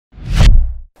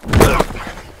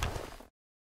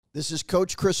This is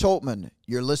Coach Chris Holtman.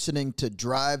 You're listening to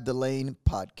Drive the Lane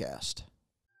podcast.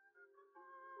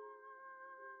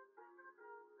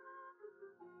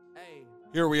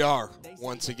 Here we are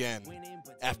once again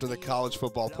after the college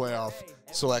football playoff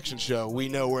selection show. We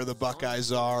know where the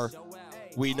Buckeyes are.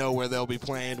 We know where they'll be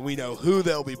playing. We know who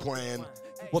they'll be playing.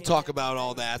 We'll talk about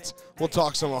all that. We'll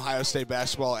talk some Ohio State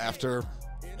basketball after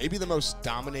maybe the most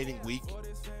dominating week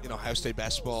in Ohio State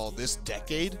basketball this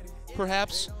decade,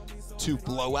 perhaps. 2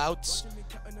 blowouts.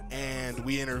 And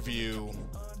we interview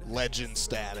legend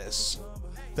status,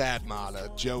 Thad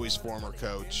Matta, Joey's former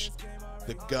coach,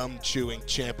 the gum-chewing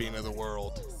champion of the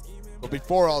world. But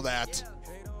before all that,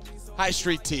 High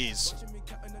Street Tees.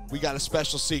 We got a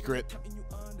special secret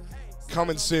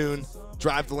coming soon.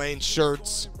 Drive the Lane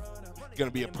shirts. Going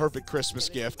to be a perfect Christmas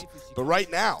gift. But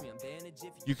right now,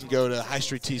 you can go to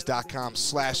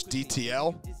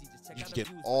highstreettees.com/DTL. You can get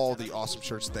all the awesome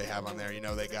shirts that they have on there. You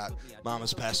know, they got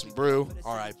Mama's Passion Brew,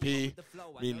 R.I.P.,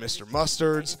 Me and Mr.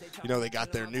 Mustards. You know, they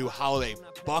got their new holiday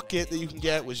bucket that you can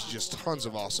get, which is just tons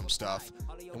of awesome stuff.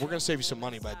 And we're going to save you some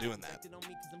money by doing that.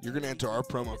 You're going to enter our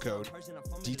promo code,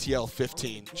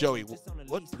 DTL15. Joey,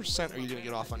 what percent are you going to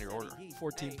get off on your order?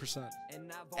 14%.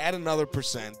 Add another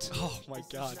percent. Oh, my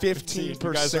God. 15%.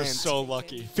 You guys are so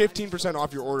lucky. 15%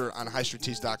 off your order on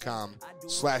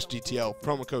highstreettees.com/DTL.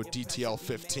 Promo code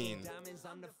DTL15.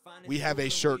 We have a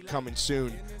shirt coming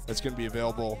soon that's going to be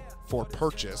available for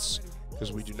purchase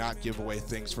because we do not give away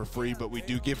things for free, but we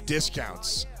do give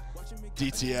discounts.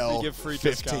 DTL we give free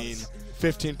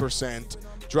 15%.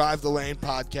 Drive the Lane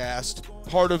podcast,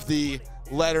 part of the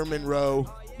Lettermen Row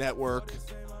network.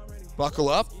 Buckle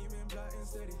up,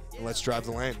 and let's drive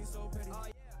the lane.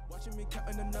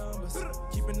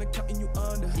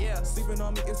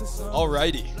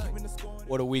 Alrighty.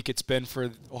 What a week it's been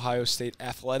for Ohio State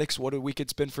athletics. What a week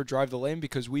it's been for Drive the Lane,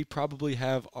 because we probably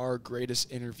have our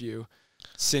greatest interview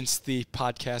since the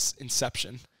podcast's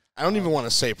inception. I don't even want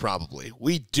to say probably.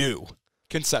 We do.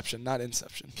 Conception, not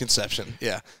inception. Conception,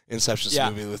 yeah. Inception's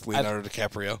a movie with Leonardo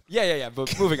DiCaprio. Yeah.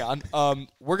 But moving on.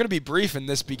 We're going to be brief in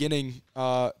this beginning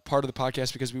part of the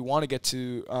podcast because we want to get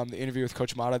to the interview with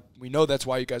Coach Matta. We know that's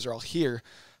why you guys are all here,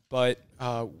 but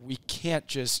we can't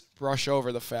just brush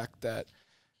over the fact that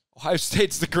Ohio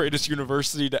State's the greatest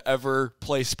university to ever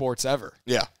play sports ever.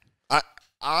 Yeah.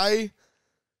 I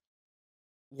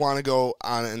want to go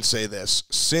on and say this.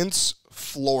 Since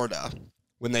Florida,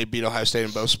 when they beat Ohio State in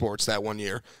both sports that one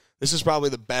year, this is probably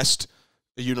the best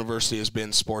the university has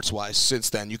been sports-wise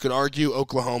since then. You could argue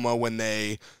Oklahoma when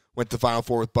they went to the Final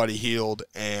Four with Buddy Hield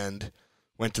and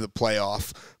went to the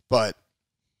playoff, but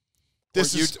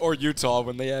or Utah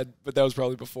when they had, but that was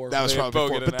probably before. That was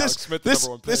probably before. But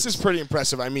this is pretty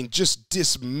impressive. I mean, just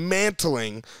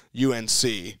dismantling UNC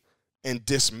and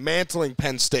dismantling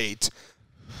Penn State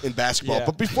in basketball. Yeah.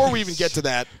 But before we even get to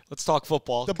that, let's talk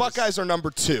football. The Buckeyes are number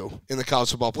 2 in the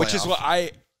college football playoff. Which is what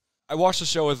I watched the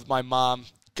show with my mom.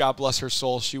 God bless her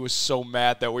soul. She was so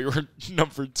mad that we were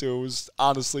number 2. It was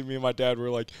honestly, me and my dad were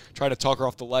like trying to talk her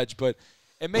off the ledge, but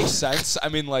it makes sense. I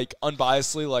mean, like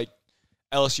unbiasedly, like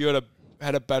LSU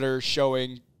had a better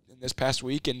showing in this past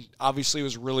week, and obviously it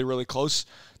was really, really close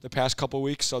the past couple of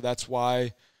weeks. So that's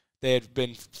why they had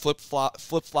been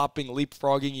flip-flopping,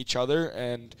 leapfrogging each other,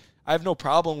 and I have no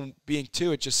problem being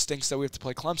 2. It just stinks that we have to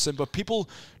play Clemson. But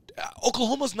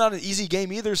Oklahoma's not an easy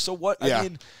game either. So what? Yeah. I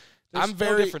mean, there's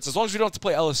no difference. As long as we don't have to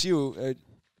play LSU,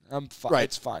 I'm fine. Right.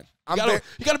 It's fine. You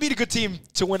got to beat a good team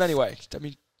to win anyway. I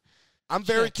mean, I'm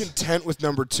very content with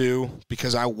number 2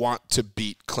 because I want to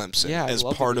beat Clemson as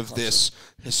part of this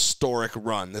historic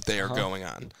run that they are going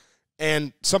on.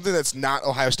 And something that's not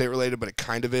Ohio State related, but it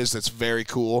kind of is, that's very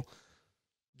cool.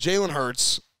 Jalen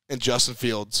Hurts and Justin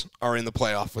Fields are in the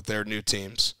playoff with their new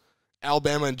teams.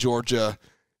 Alabama and Georgia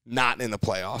not in the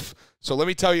playoff. So let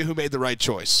me tell you who made the right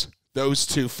choice. Those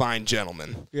 2 fine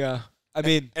gentlemen. Yeah. I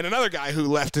mean, and another guy who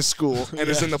left his school and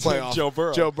is in the playoff. Joe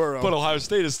Burrow. But Ohio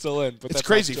State is still in. But it's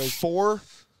crazy.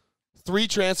 3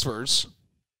 transfers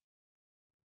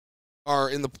are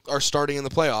starting in the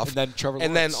playoff. And then Trevor Lawrence.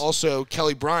 And then also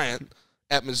Kelly Bryant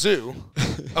at Mizzou.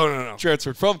 Oh, no.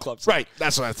 Transferred from Clemson. Right.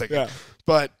 That's what I'm thinking. Yeah.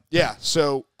 But, yeah,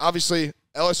 so obviously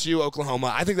LSU,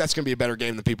 Oklahoma, I think that's going to be a better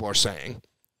game than people are saying.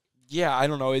 Yeah, I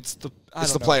don't know. It's the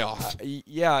playoff.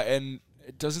 Yeah, and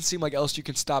it doesn't seem like LSU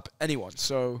can stop anyone.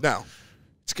 So no.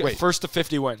 It's good. First to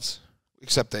 50 wins.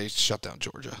 Except they shut down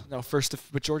Georgia. No,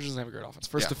 but Georgia doesn't have a great offense.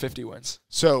 First to 50 wins.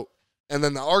 So, and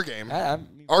then our game,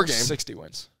 60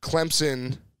 wins.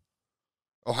 Clemson,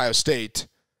 Ohio State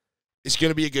is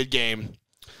going to be a good game.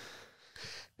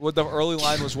 What the early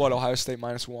line was what? Ohio State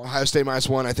 -1. Ohio State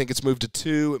 -1. I think it's moved to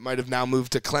 2. It might have now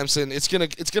moved to Clemson. It's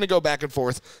gonna go back and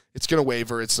forth. It's gonna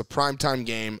waver. It's a primetime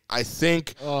game. I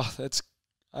think. Oh,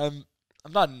 I'm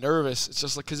not nervous. It's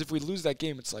just like because if we lose that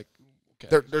game, it's like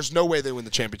okay. There's no way they win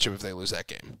the championship if they lose that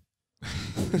game.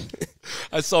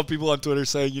 I saw people on Twitter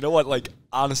saying, you know what, like,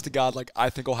 honest to God, like, I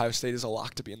think Ohio State is a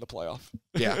lock to be in the playoff.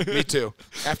 Yeah, me too.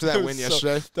 After that win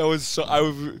yesterday.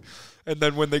 And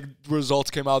then when the results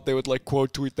came out, they would, like,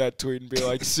 quote tweet that tweet and be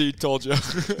like, see, told you.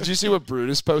 Did you see what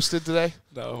Brutus posted today?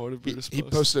 No, what did Brutus post? He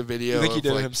posted a video. You think he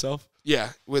did it himself?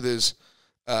 Yeah, with his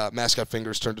mascot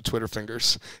fingers turned to Twitter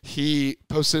fingers. He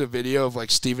posted a video of,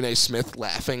 like, Stephen A. Smith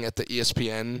laughing at the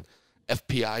ESPN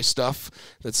FPI stuff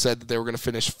that said that they were going to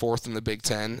finish 4th in the Big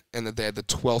Ten and that they had the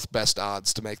 12th best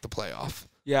odds to make the playoff.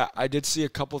 Yeah, I did see a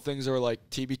couple things that were like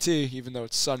TBT, even though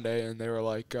it's Sunday, and they were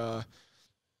like, Ohio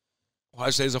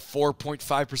State has a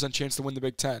 4.5% chance to win the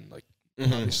Big Ten. Like,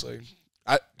 obviously.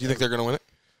 Do you think they're going to win it?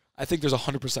 I think there's a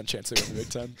 100% chance they win the Big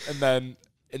Ten. And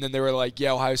then they were like,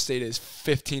 yeah, Ohio State is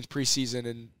 15th preseason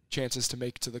in chances to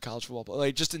make it to the college football play.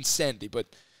 Like, just insanity, but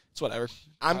it's whatever.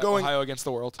 Ohio against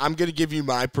the world. I'm going to give you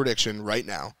my prediction right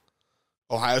now.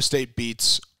 Ohio State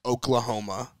beats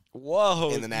Oklahoma.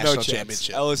 Whoa! In the national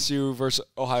championship. LSU versus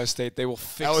Ohio State. They will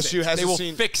fix LSU it. They will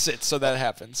fix it so that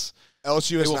happens.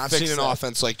 LSU has not seen an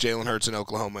offense like Jalen Hurts in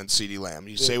Oklahoma and CeeDee Lamb.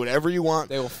 You say whatever you want.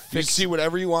 They will fix You see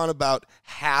whatever you want about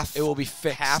half. It will be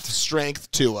fixed. Half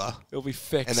strength Tua. It will be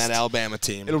fixed. And that Alabama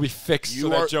team. It'll be fixed so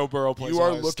that Joe Burrow plays You are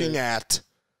Ohio looking State. at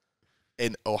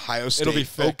an Ohio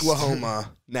State,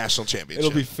 Oklahoma national championship.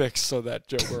 It'll be fixed so that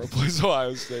Joe Burrow plays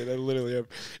Ohio State. I literally have.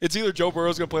 It's either Joe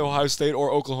Burrow's going to play Ohio State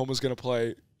or Oklahoma's going to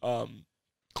play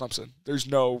Clemson. There's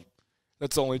no.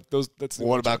 That's the only those. That's the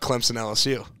what about Clemson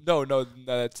LSU? No,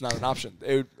 that's not an option.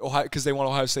 Because they want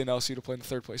Ohio State and LSU to play in the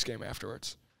third place game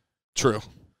afterwards. True.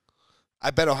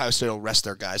 I bet Ohio State will rest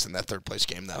their guys in that third place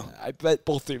game, though. I bet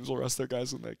both teams will rest their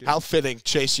guys in that game. How fitting!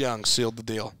 Chase Young sealed the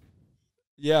deal.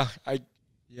 Yeah, I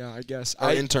guess.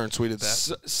 Our intern tweeted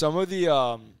that. Some of the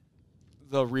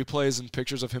replays and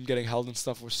pictures of him getting held and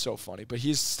stuff was so funny, but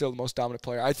he's still the most dominant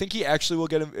player. I think he actually will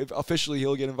get officially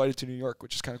he'll get invited to New York,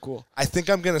 which is kind of cool. I think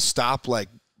I'm gonna stop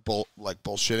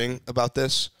bullshitting about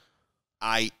this.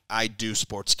 I do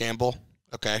sports gamble.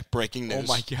 Okay, breaking news.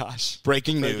 Oh my gosh!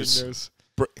 Breaking news.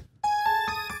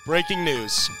 Breaking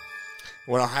news.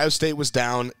 When Ohio State was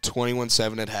down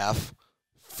 21-7 at half,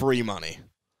 free money.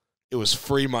 It was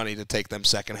free money to take them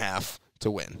second half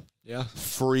to win. Yeah,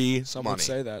 free Some money. would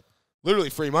say that. Literally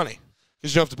free money,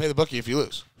 because you don't have to pay the bookie if you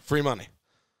lose. Free money.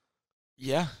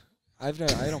 Yeah, I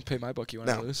don't pay my bookie when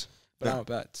I lose, but I don't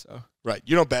bet. So right,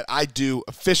 you don't bet. I do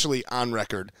officially on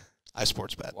record. I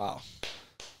sports bet. Wow.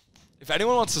 If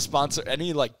anyone wants to sponsor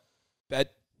any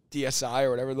bet DSI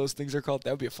or whatever those things are called, that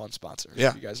would be a fun sponsor.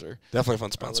 Yeah, you guys are definitely a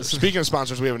fun sponsor. Speaking of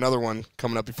sponsors, we have another one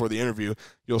coming up before the interview.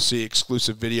 You'll see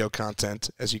exclusive video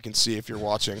content, as you can see if you're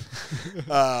watching.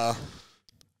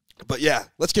 But yeah,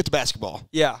 let's get to basketball.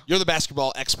 Yeah. You're the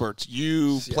basketball expert.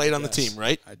 You played on the team,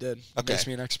 right? I did. Okay. Makes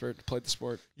me an expert. Played the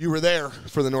sport. You were there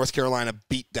for the North Carolina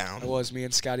beatdown. It was me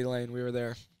and Scotty Lane. We were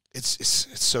there. It's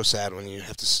so sad when you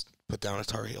have to put down a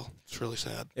Tar Heel. It's really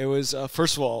sad. It was,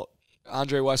 first of all,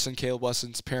 Andre Weston, Caleb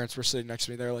Weston's parents were sitting next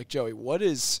to me. They were like, Joey, what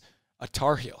is a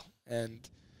Tar Heel? And,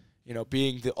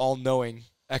 being the all-knowing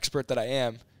expert that I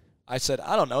am, I said,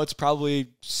 I don't know. It's probably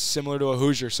similar to a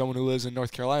Hoosier. Someone who lives in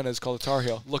North Carolina is called a Tar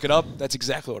Heel. Look it up. That's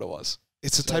exactly what it was.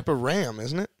 It's a type of ram,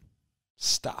 isn't it?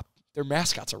 Stop. Their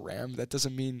mascot's a ram. That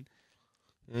doesn't mean.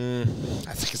 I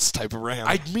think it's a type of ram.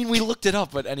 I mean, we looked it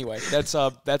up, but anyway, that's.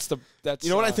 You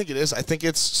know what I think it is? I think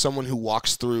it's someone who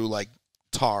walks through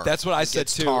tar. That's what I said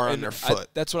too. Tar on their foot.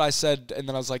 That's what I said, and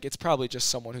then I was like, it's probably just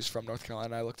someone who's from North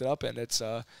Carolina. I looked it up, and it's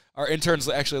our intern's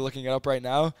actually looking it up right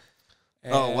now.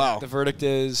 And oh wow! The verdict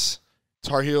is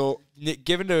Tar Heel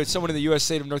given to someone in the U.S.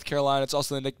 state of North Carolina. It's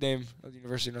also the nickname of the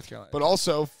University of North Carolina. But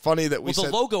also funny that we said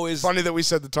the logo is funny that we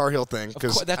said the Tar Heel thing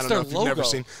because that's I don't their know if logo. you've never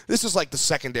seen. This is like the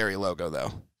secondary logo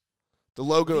though. The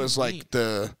logo is like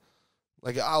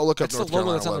I'll look up that's North the logo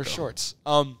Carolina that's on logo. their shorts.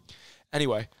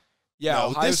 Anyway, yeah. No,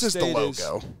 Ohio this is State the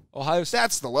logo. Ohio State.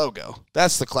 That's the logo.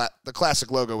 That's the classic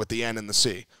logo with the N and the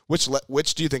C. Which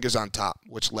do you think is on top?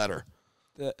 Which letter?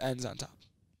 The N's on top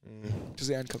because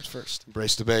the N comes first.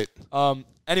 Embrace debate.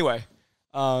 Anyway,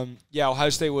 Ohio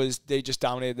State they just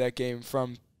dominated that game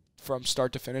from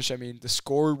start to finish. I mean, the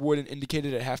score wouldn't indicate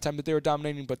it at halftime that they were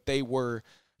dominating, but they were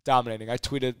dominating. I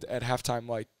tweeted at halftime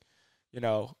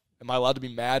am I allowed to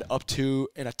be mad up to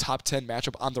in a top 10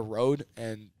 matchup on the road?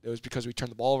 And it was because we turned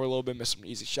the ball over a little bit, missed some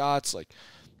easy shots,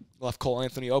 left Cole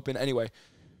Anthony open. Anyway,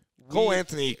 Cole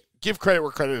Anthony, give credit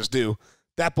where credit is due.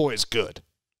 That boy is good.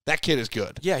 That kid is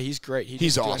good. Yeah, he's great. He's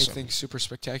didn't do awesome. anything super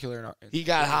spectacular. He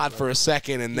got hot for a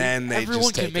second, and then they everyone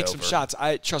just take can make over. some shots.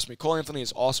 Trust me, Cole Anthony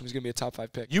is awesome. He's going to be a top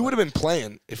 5 pick. You would have been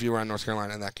playing if you were on North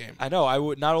Carolina in that game. I know. I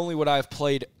would. Not only would I have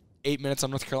played 8 minutes on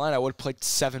North Carolina, I would have played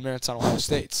 7 minutes on Ohio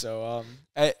State. So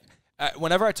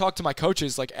whenever I talk to my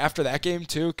coaches, like after that game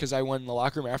too, because I went in the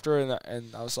locker room after,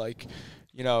 and I was like,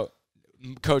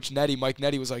 Coach Nettie, Mike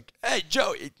Nettie was like, "Hey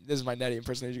Joe," this is my Nettie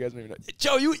impersonation. You guys don't even know.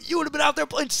 Joe, you would have been out there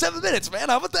playing 7 minutes, man.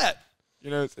 How about that?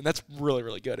 And that's really,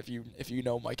 really good if you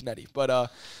know Mike Nettie.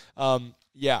 But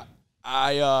yeah,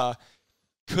 I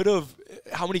could have.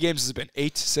 How many games has it been?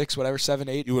 8, 6, whatever, 7,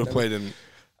 8. You would have played in.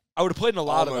 I would have played in a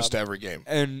lot almost of them, every game,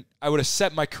 and I would have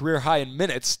set my career high in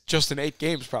minutes just in 8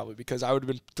 games probably, because I would have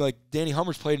been like Danny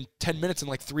Hummer's played in 10 minutes in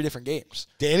like 3 different games.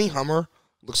 Danny Hummer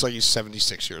looks like he's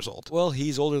 76 years old. Well,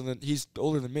 he's older than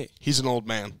me. He's an old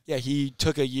man. Yeah, he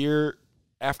took a year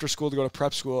after school to go to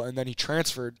prep school, and then he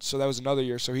transferred, so that was another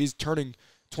year. So he's turning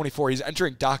 24. He's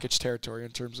entering Dockage territory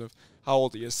in terms of how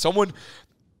old he is.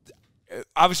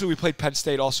 Obviously, we played Penn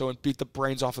State also and beat the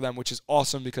brains off of them, which is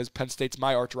awesome because Penn State's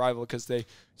my arch rival because they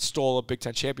stole a Big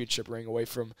Ten championship ring away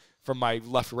from my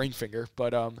left ring finger.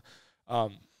 But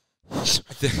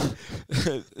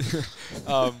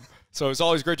so it's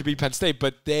always great to beat Penn State,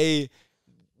 but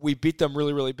we beat them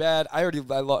really, really bad. I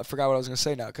forgot what I was going to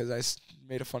say now because I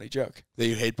made a funny joke. That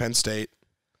you hate Penn State.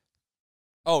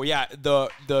 Oh yeah,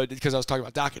 because I was talking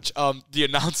about Dockage. The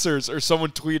announcers or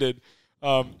someone tweeted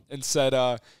and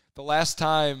said the last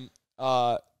time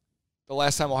Ohio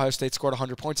State scored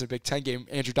 100 points in a Big Ten game,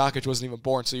 Andrew Dockage wasn't even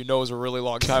born, so it was a really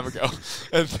long time ago.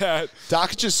 And that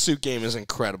Dockage's suit game is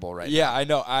incredible right now. Yeah, I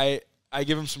know. I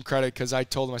give him some credit because I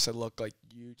told him, I said, look, like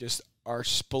you just are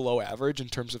below average in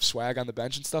terms of swag on the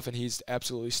bench and stuff, and he's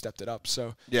absolutely stepped it up.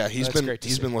 So yeah, he's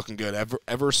been looking good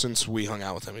ever since we hung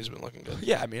out with him. He's been looking good.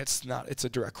 Yeah, I mean it's a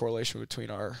direct correlation between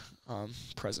our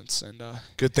presence and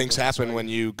good things happen when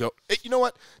you go. You know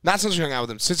what? Not since we hung out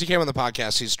with him. Since he came on the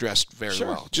podcast, he's dressed very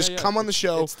well. Just come on the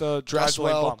show, dress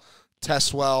well,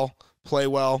 test well, play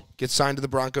well, get signed to the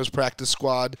Broncos practice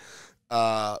squad,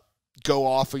 go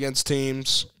off against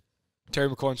teams. Terry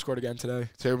McLaurin scored again today.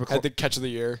 Had the catch of the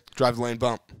year. Drive lane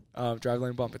bump. Drive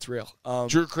lane bump. It's real.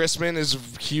 Drew Chrisman is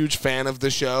a huge fan of the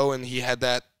show, and he had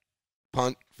that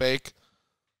punt fake.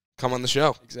 Come on the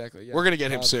show. Exactly. Yeah. We're gonna get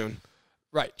him soon.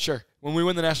 Right. Sure. When we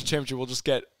win the national championship, we'll just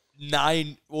get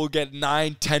 9,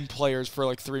 10 players for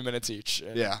like 3 minutes each.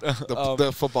 And, yeah.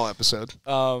 The football episode.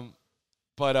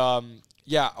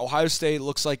 Yeah, Ohio State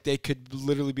looks like they could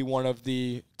literally be one of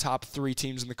the top 3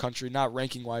 teams in the country, not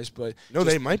ranking-wise, but no,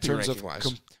 they might be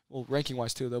ranking-wise.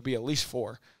 Ranking-wise, too. They'll be at least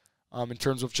 4. In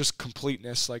terms of just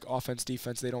completeness, like offense,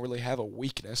 defense, they don't really have a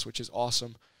weakness, which is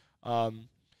awesome.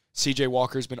 C.J.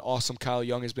 Walker's been awesome. Kyle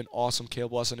Young has been awesome.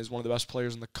 Caleb Lesson is one of the best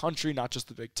players in the country, not just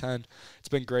the Big Ten. It's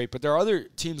been great. But there are other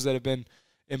teams that have been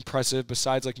impressive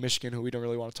besides, like, Michigan, who we don't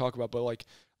really want to talk about. But, like,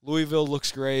 Louisville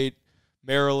looks great.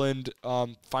 Maryland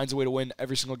finds a way to win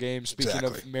every single game. Speaking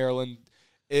of Maryland,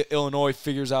 Illinois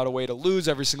figures out a way to lose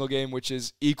every single game, which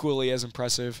is equally as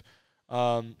impressive.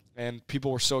 And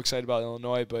people were so excited about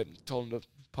Illinois, but told them to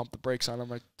pump the brakes on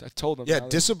them. I told them. Yeah,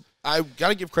 I got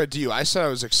to give credit to you. I said I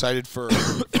was excited for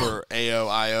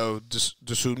Io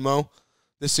Desudmo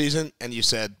this season, and you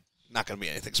said not going to be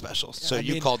anything special. Yeah, so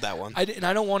you called that one. I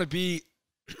don't want to be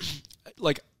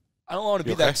like – I don't want to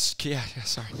be that.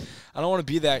 Sorry. I don't want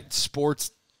to be that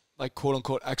sports, like quote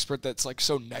unquote expert that's like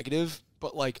so negative.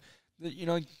 But like,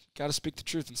 got to speak the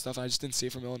truth and stuff. I just didn't see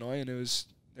it from Illinois, and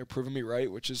they're proving me right,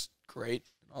 which is great,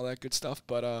 all that good stuff.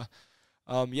 But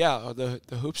the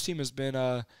hoops team has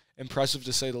been impressive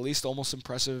to say the least. Almost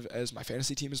impressive as my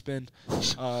fantasy team has been.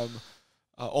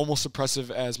 Almost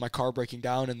impressive as my car breaking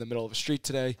down in the middle of a street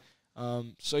today.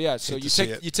 So you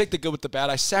take the good with the bad.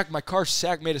 My car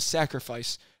made a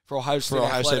sacrifice for Ohio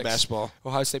State basketball.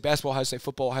 Ohio State basketball, Ohio State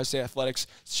football, Ohio State athletics.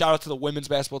 Shout out to the women's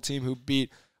basketball team who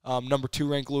beat number 2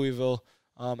 ranked Louisville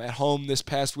at home this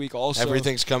past week also.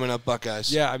 Everything's coming up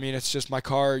Buckeyes. Yeah, I mean, it's just my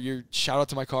car. Shout out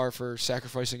to my car for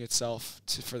sacrificing itself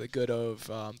for the good of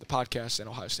the podcast and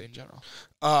Ohio State in general.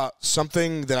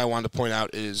 Something that I wanted to point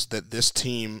out is that this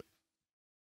team,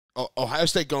 Ohio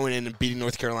State going in and beating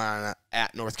North Carolina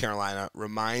at North Carolina,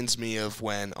 reminds me of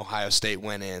when Ohio State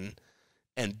went in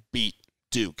and beat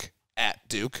Duke at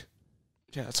Duke.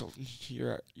 Yeah,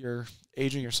 you're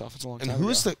aging yourself. It's a long time. And who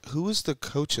is the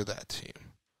coach of that team?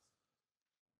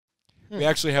 We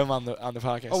actually have him on the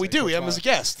podcast. Oh, we do. We have him as a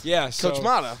guest. Yeah, Coach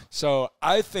Matta. So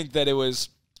I think that it was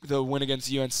the win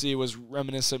against UNC was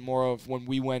reminiscent more of when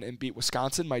we went and beat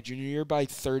Wisconsin my junior year by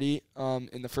 30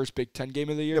 in the first Big Ten game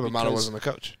of the year. Yeah, but Matta wasn't the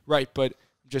coach. Right, but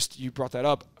just you brought that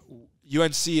up.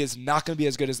 UNC is not going to be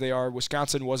as good as they are.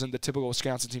 Wisconsin wasn't the typical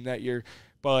Wisconsin team that year.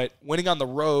 But winning on the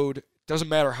road, doesn't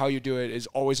matter how you do it, is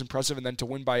always impressive. And then to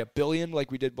win by 1 billion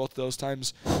like we did both of those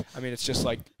times, I mean, it's just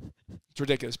like it's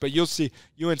ridiculous. But you'll see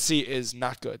UNC is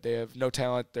not good. They have no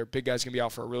talent. Their big guy's going to be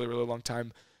out for a really, really long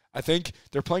time. I think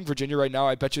they're playing Virginia right now.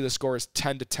 I bet you the score is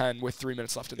 10-10 with 3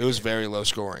 minutes left in the game. It was very low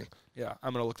scoring. Yeah,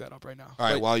 I'm going to look that up right now. All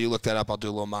right, while you look that up, I'll do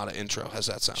a little Matta intro. How's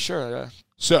that sound? Sure, yeah.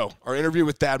 So, our interview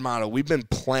with Thad Matta, we've been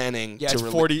planning to it's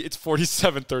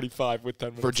 47-35 with 10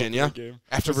 minutes Virginia, left in the game.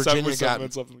 After Virginia got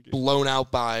blown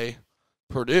out by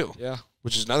Purdue. Yeah.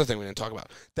 Which is another thing we didn't talk about.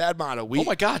 Thad Matta, oh,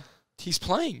 my God. He's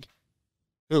playing.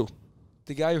 Who?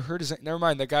 The guy who hurt his – never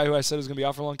mind. The guy who I said was going to be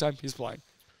out for a long time, he's playing.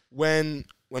 When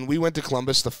we went to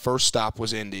Columbus, the first stop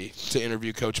was Indy to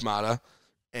interview Coach Matta.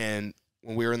 And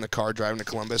when we were in the car driving to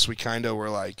Columbus, we kind of were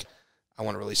like, I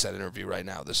want to release that interview right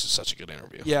now. This is such a good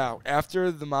interview. Yeah,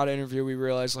 after the Matta interview, we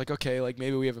realized, like, okay, like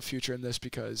maybe we have a future in this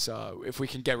because if we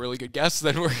can get really good guests,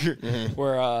 then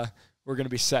we're going to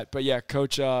be set. But, yeah,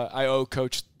 Coach, I owe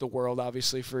Coach the world,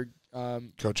 obviously, for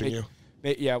coaching you.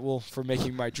 For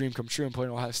making my dream come true and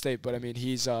playing Ohio State. But I mean,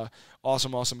 he's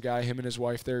awesome guy. Him and his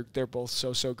wife, they're both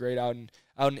so great out in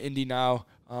Indy now.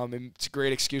 And it's a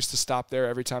great excuse to stop there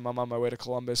every time I'm on my way to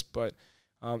Columbus. But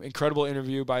incredible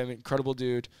interview by an incredible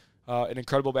dude, an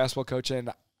incredible basketball coach,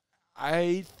 and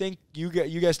I think you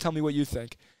guys tell me what you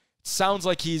think. It sounds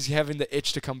like he's having the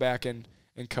itch to come back and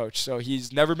coach. So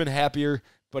he's never been happier,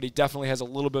 but he definitely has a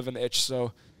little bit of an itch.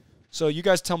 So you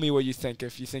guys tell me what you think,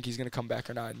 if you think he's going to come back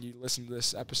or not, and you listen to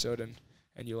this episode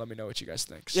and you let me know what you guys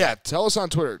think. So. Yeah, tell us on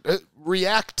Twitter.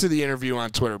 React to the interview on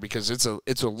Twitter because it's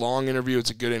a long interview. It's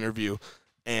a good interview,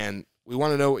 and we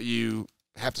want to know what you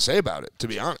have to say about it, to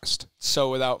be honest.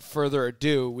 So without further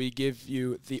ado, we give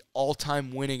you the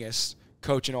all-time winningest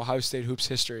coach in Ohio State hoops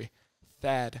history,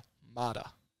 Thad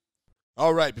Matta.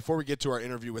 All right, before we get to our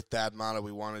interview with Thad Matta,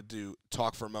 we wanted to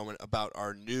talk for a moment about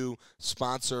our new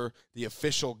sponsor, the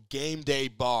official game day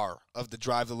bar of the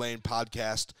Drive the Lane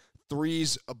podcast,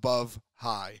 Threes Above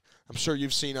High. I'm sure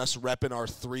you've seen us repping our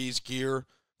Threes gear.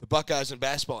 The Buckeyes in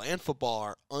basketball and football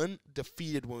are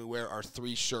undefeated when we wear our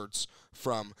Threes shirts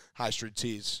from High Street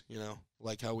Tees. You know,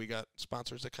 like how we got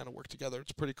sponsors that kind of work together.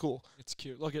 It's pretty cool. It's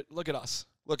cute. Look at us. Look at us.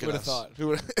 Who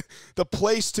would have thought? The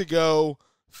place to go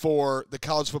for the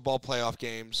college football playoff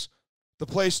games, the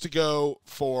place to go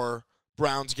for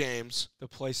Browns games, the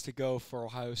place to go for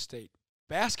Ohio State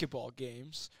basketball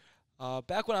games.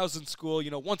 Back when I was in school,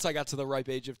 once I got to the ripe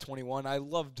age of 21, I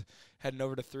loved heading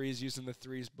over to Threes, using the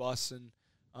Threes bus, and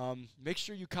make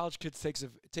sure you college kids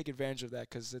take advantage of that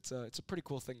because it's a pretty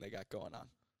cool thing they got going on.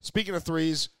 Speaking of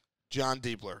Threes, John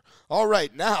Diebler. All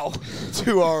right, now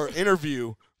to our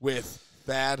interview with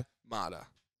Thad Matta.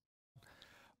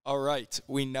 All right,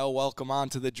 we now welcome on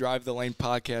to the Drive the Lane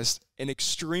podcast an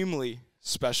extremely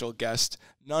special guest,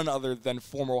 none other than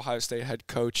former Ohio State head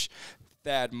coach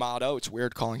Thad Matta. It's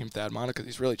weird calling him Thad Matta because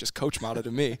he's really just Coach Matta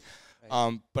to me.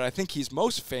 But I think he's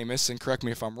most famous, and correct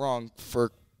me if I'm wrong,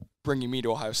 for bringing me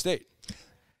to Ohio State.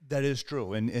 That is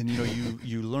true, and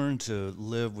you learn to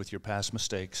live with your past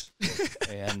mistakes,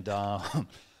 and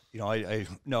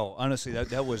no, honestly,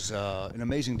 that was an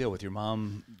amazing deal with your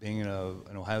mom being an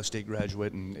Ohio State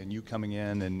graduate and you coming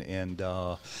in and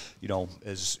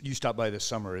as you stopped by this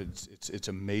summer, it's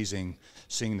amazing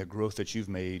seeing the growth that you've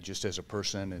made just as a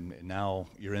person, and now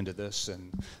you're into this,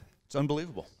 and it's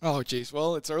unbelievable. Oh, geez.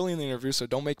 Well, it's early in the interview, so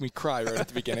don't make me cry right at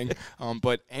the beginning.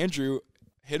 But Andrew,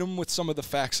 hit him with some of the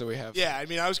facts that we have. Yeah, I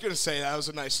mean, I was going to say that was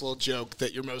a nice little joke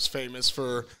that you're most famous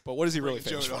for. But what is he really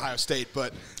famous for? Ohio State,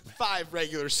 but 5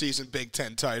 regular season Big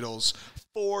Ten titles,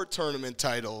 4 tournament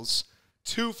titles,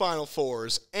 2 Final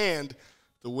Fours, and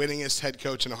the winningest head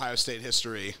coach in Ohio State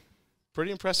history.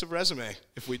 Pretty impressive resume,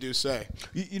 if we do say.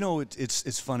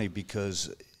 It's funny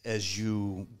because as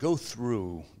you go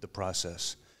through the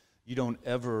process, you don't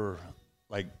ever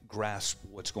grasp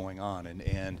what's going on.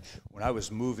 And when I was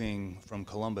moving from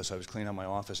Columbus, I was cleaning out my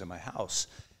office at my house,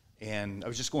 and I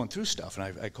was just going through stuff.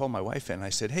 And I called my wife in, and I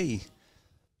said, hey,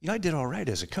 I did all right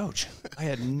as a coach. I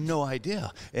had no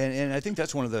idea. And I think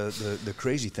that's one of the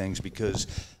crazy things because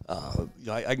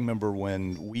I remember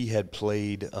when we had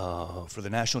played for the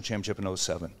national championship in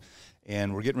 2007,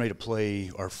 and we're getting ready to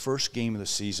play our first game of the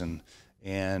season,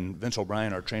 and Vince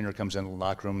O'Brien, our trainer, comes in the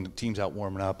locker room, the team's out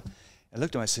warming up. I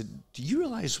looked at him, I said, do you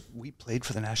realize we played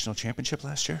for the national championship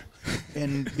last year?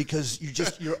 And because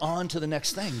you're on to the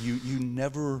next thing. You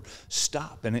never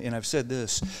stop. And I've said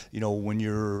this, when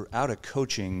you're out of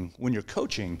coaching, when you're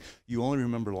coaching, you only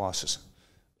remember losses.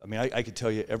 I mean, I could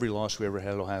tell you every loss we ever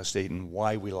had at Ohio State and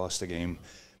why we lost the game.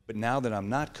 But now that I'm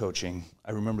not coaching,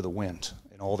 I remember the wins.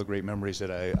 And all the great memories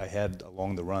that I had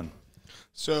along the run.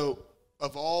 So,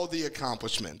 of all the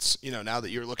accomplishments, now that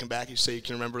you're looking back, you say you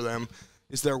can remember them.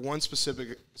 Is there one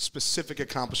specific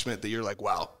accomplishment that you're like,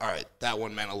 wow, all right, that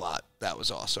one meant a lot. That was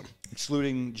awesome.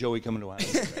 Excluding Joey coming to Ohio.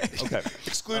 Okay.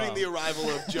 Excluding the arrival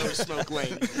of Joey Smoke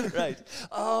Lane. Right.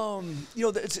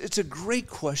 It's a great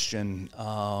question.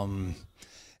 And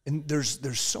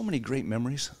there's so many great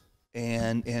memories.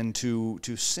 And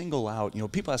to single out,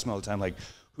 people ask me all the time, like,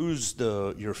 who's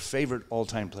your favorite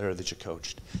all-time player that you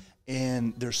coached?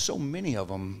 And there's so many of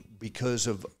them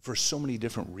for so many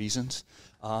different reasons.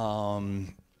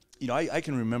 I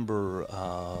can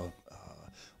remember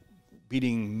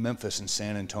beating Memphis and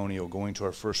San Antonio, going to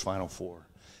our first Final Four,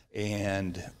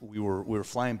 and we were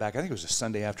flying back. I think it was a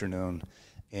Sunday afternoon,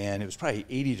 and it was probably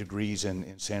 80 degrees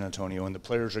in San Antonio, and the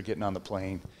players are getting on the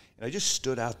plane, and I just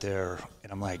stood out there,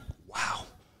 and I'm like, wow,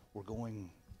 we're going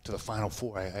to the Final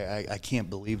Four. I can't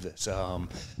believe this.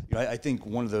 I think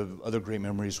one of the other great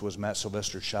memories was Matt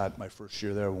Sylvester's shot my first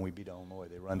year there when we beat Illinois.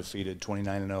 They were undefeated,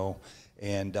 29-0.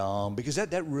 And because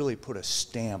that really put a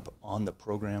stamp on the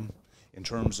program in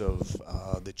terms of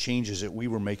the changes that we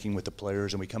were making with the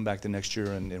players, and we come back the next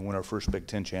year and win our first Big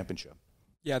Ten championship.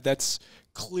 Yeah, that's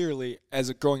clearly,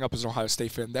 growing up as an Ohio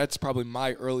State fan, that's probably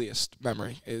my earliest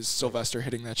memory is Sylvester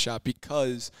hitting that shot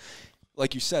because,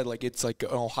 like you said, like it's like an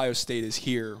Ohio State is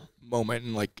here moment,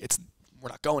 and like we're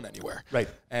not going anywhere. Right.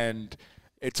 And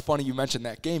it's funny you mentioned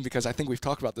that game because I think we've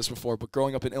talked about this before, but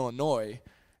growing up in Illinois,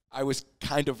 I was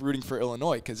kind of rooting for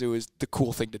Illinois because it was the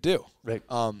cool thing to do. Right.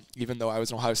 Even though I was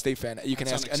an Ohio State fan, you can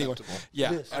ask anyone.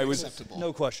 Yeah, I was.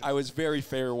 No question. I was very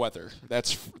fair weather.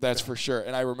 That's for sure.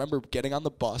 And I remember getting on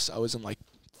the bus. I was in like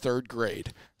third grade.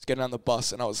 I was getting on the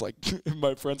bus, and I was like,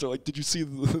 my friends are like, "Did you see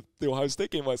the Ohio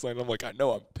State game last night?" And I'm like, "I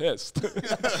know, I'm pissed."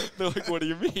 They're like, "What do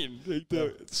you mean?"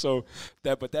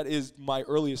 But that is my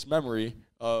earliest memory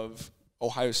of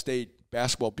Ohio State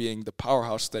basketball being the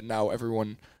powerhouse that now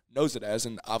everyone knows it as,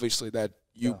 and obviously that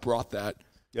you brought that.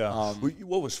 Yeah.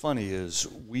 What was funny is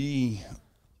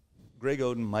Greg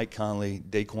Oden, Mike Conley,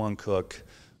 Daquan Cook,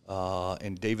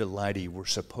 and David Leidy were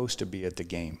supposed to be at the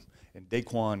game.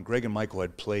 And Greg and Michael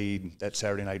had played that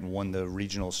Saturday night and won the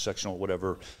regional, sectional,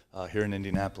 whatever, here in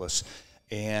Indianapolis.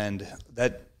 And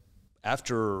that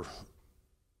after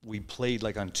we played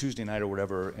like on Tuesday night or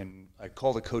whatever, and I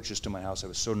called the coaches to my house. I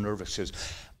was so nervous because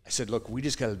I said, look, we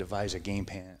just got to devise a game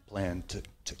plan to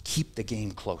keep the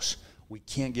game close. We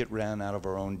can't get ran out of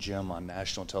our own gym on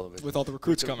national television. With all the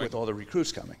recruits coming. With all the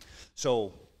recruits coming.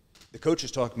 So the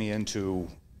coaches talked me into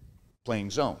playing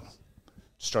zone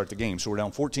to start the game. So we're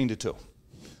down 14-2.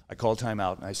 I called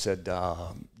timeout, and I said,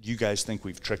 you guys think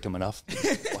we've tricked them enough?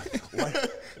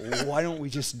 Why don't we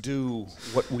just do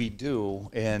what we do?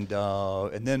 And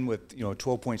then with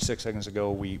 12.6 seconds to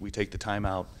go, we take the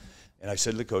timeout. And I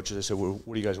said to the coaches, I said, well,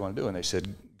 what do you guys want to do? And they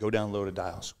said, go down low to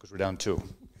dials, because we're down 2.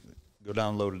 Go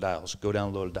down low to dials. Go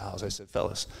down low to dials. I said,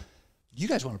 fellas, you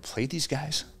guys want to play these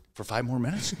guys for 5 more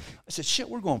minutes? I said, shit,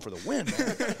 we're going for the win,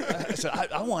 man. I said,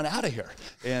 I want out of here.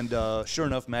 And sure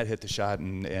enough, Matt hit the shot.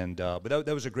 But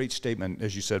that was a great statement,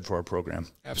 as you said, for our program.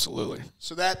 Absolutely.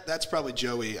 So that's probably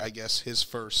Joey, I guess, his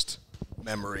first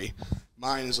memory.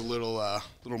 Mine is a little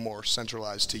more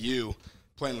centralized to you.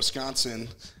 Playing Wisconsin,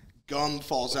 gum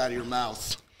falls out of your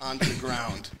mouth onto the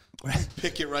ground.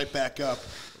 Pick it right back up,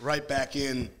 right back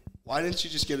in. Why didn't you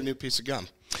just get a new piece of gum?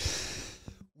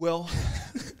 Well,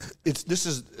 this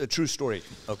is a true story,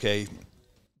 okay?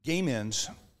 Game ends.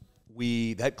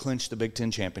 That clinched the Big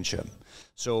Ten championship.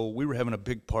 So we were having a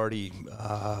big party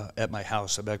at my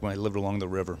house back when I lived along the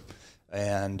river.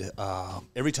 And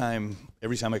every time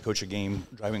I coach a game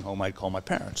driving home, I'd call my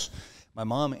parents. My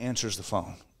mom answers the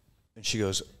phone, and she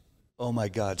goes, "Oh, my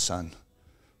God, son."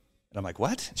 And I'm like,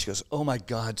 "What?" She goes, "Oh, my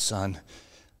God, son."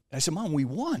 And I said, "Mom, we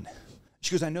won."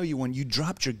 She goes, "I know you won. You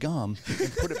dropped your gum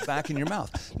and put it back in your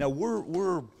mouth." Now,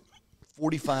 we're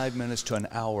 45 minutes to an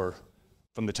hour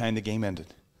from the time the game ended.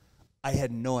 I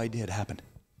had no idea it happened.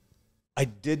 I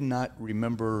did not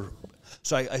remember.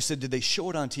 So I said, "Did they show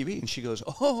it on TV?" And she goes,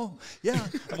 "Oh, yeah,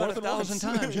 about 1,000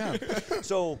 times, yeah."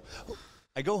 So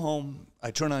I go home, I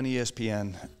turn on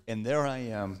ESPN, and there I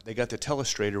am. They got the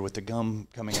telestrator with the gum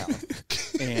coming out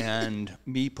and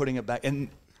me putting it back. And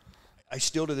I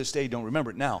still to this day don't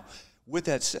remember it. Now, with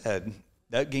that said,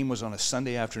 that game was on a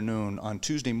Sunday afternoon. On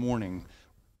Tuesday morning,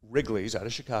 Wrigley's out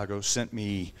of Chicago sent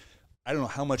me, I don't know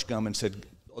how much gum, and said,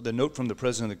 the note from the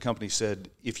president of the company said,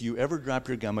 "If you ever drop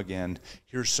your gum again,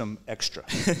 here's some extra."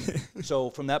 So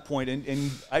from that point,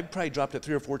 and I probably dropped it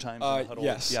 3 or 4 times in the huddle.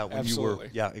 Yes, yeah, when absolutely. you were,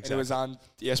 yeah, exactly. And it was on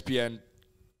ESPN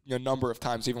a number of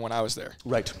times, even when I was there.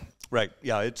 Right. Right.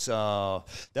 Yeah. It's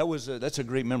that's a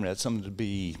great memory. That's something to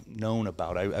be known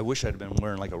about. I wish I'd been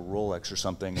wearing like a Rolex or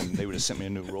something, and they would have sent me a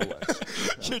new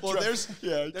Rolex. Well, there's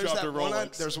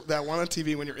that one on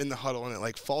TV when you're in the huddle and it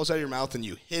like falls out of your mouth and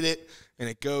you hit it and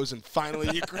it goes and finally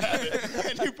you grab it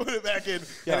and you put it back in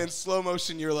and in slow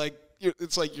motion you're like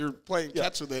it's like you're playing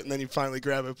catch with it and then you finally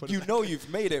grab it. You know you've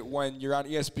made it when you're on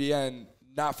ESPN.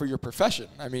 Not for your profession.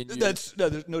 I mean, there's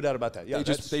no doubt about that. Yeah,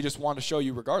 they just want to show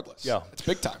you regardless. Yeah, it's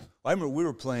big time. I remember we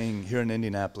were playing here in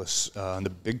Indianapolis in the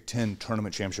Big Ten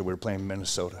tournament championship. We were playing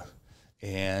Minnesota,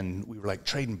 and we were like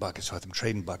trading buckets with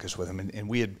them, and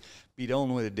we had beat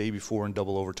Illinois the day before in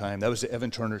double overtime. That was the Evan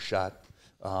Turner shot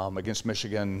against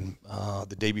Michigan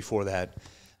the day before that,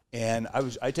 and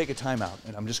I take a timeout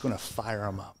and I'm just going to fire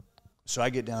them up. So I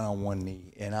get down on one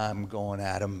knee and I'm going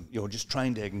at them, just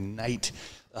trying to ignite.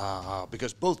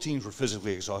 Because both teams were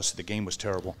physically exhausted. The game was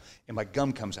terrible. And my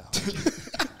gum comes out.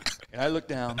 And I look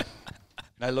down,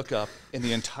 and I look up, and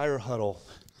the entire huddle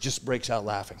just breaks out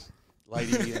laughing.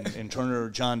 Lighty and Turner,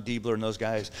 John Diebler, and those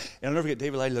guys. And I'll never forget,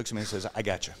 David Lighty looks at me and says, I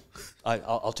got you.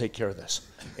 I'll take care of this.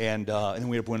 And then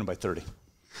we ended up winning by 30.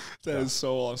 That is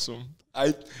so awesome.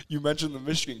 You mentioned the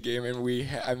Michigan game, and we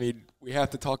have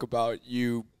to talk about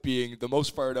you being the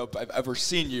most fired up I've ever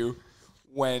seen you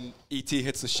when E.T.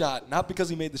 hits the shot, not because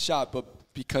he made the shot, but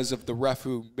because of the ref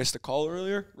who missed a call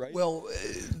earlier, right? Well,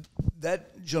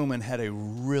 that gentleman had a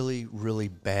really, really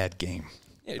bad game.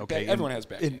 Yeah, okay? Everyone has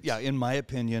bad games. In my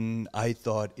opinion, I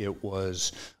thought it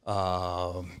was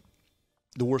the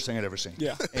worst thing I'd ever seen.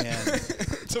 Yeah. And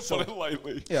to put it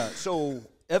lightly. Yeah, so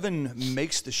Evan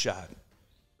makes the shot.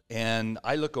 And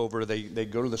I look over, they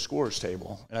go to the scorer's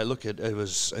table, and I look at, it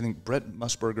was, I think, Brett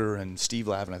Musburger and Steve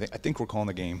Lavin, I think we're calling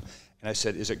the game. And I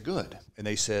said, is it good? And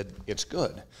they said, it's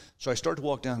good. So I start to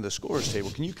walk down to the scorer's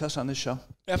table. Can you cuss on this show?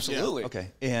 Absolutely. Yeah.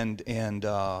 Okay. And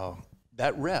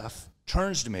that ref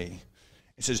turns to me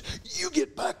and says, you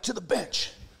get back to the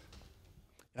bench.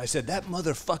 And I said, that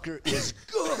motherfucker is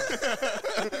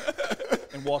good.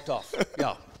 And walked off.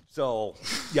 Yeah. So,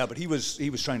 yeah, but he was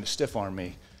trying to stiff arm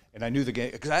me. And I knew the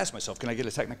game, because I asked myself, can I get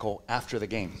a technical after the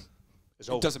game is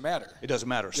over? It doesn't matter. It doesn't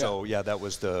matter. Yeah. So, yeah, that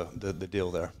was the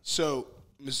deal there. So,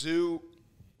 Mizzou,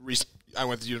 I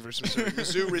went to the University of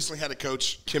Missouri. Mizzou recently had a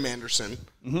coach, Kim Anderson,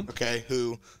 okay,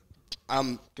 who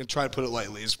I'm going to try to put it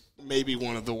lightly, is maybe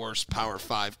one of the worst Power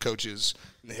 5 coaches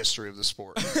in the history of the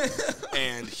sport.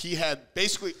 And he had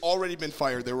basically already been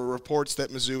fired. There were reports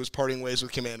that Mizzou was parting ways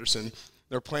with Kim Anderson.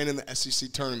 They were playing in the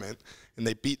SEC tournament, and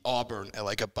they beat Auburn at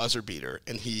like a buzzer beater.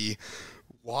 And he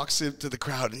walks into the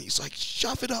crowd, and he's like,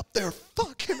 shove it up their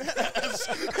fucking ass.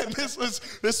 And this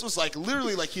was like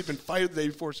literally like he'd been fired the day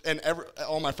before. And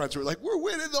all my friends were like, we're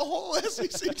winning the whole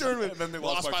SEC tournament. And then they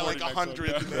lost by like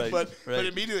 100. But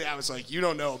immediately I was like, you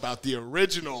don't know about the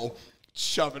original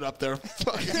shove it up their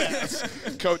fucking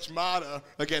ass. Coach Matta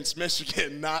against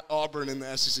Michigan, not Auburn in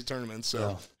the SEC tournament.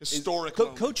 So historic.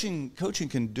 Coaching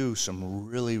can do some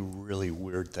really, really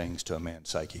weird things to a man's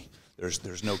psyche.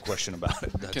 There's no question about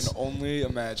it. Can only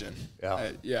imagine.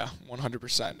 Yeah,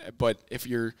 100%. But if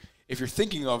you're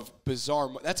thinking of bizarre,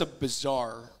 that's a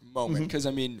bizarre moment because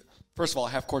I mean, first of all, a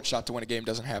half-court shot to win a game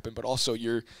doesn't happen, but also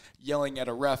you're yelling at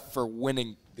a ref for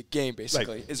winning the game.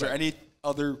 Basically, right. Is there any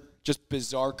other just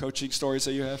bizarre coaching stories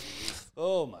that you have?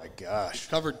 Oh my gosh,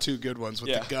 covered two good ones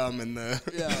with the gum and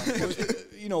the.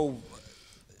 You know,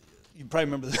 you probably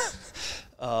remember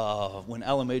when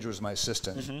Alan Major was my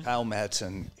assistant, Kyle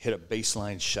Madsen hit a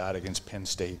baseline shot against Penn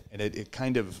State, and it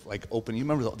kind of like opened. You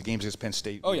remember the games against Penn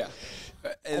State? Oh yeah,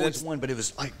 always won, but it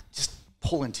was like just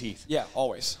pulling teeth. Yeah,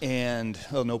 always. And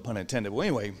no pun intended. Well,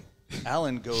 anyway,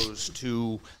 Alan goes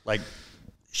to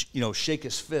shake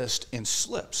his fist and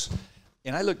slips.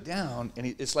 And I looked down, and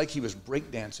it's like he was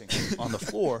breakdancing on the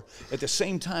floor. At the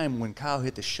same time, when Kyle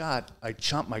hit the shot, I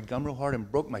chomped my gum real hard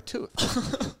and broke my tooth.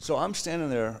 So I'm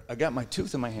standing there. I got my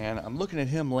tooth in my hand. I'm looking at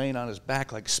him laying on his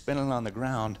back, like spinning on the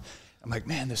ground. I'm like,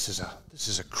 man, this is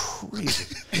a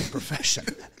crazy profession.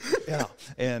 Yeah.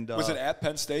 And was it at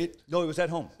Penn State? No, it was at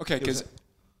home. Okay, because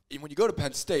when you go to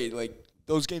Penn State, like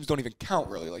those games don't even count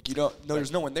really. Like you don't. No,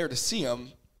 there's no one there to see them.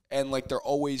 And, like, they're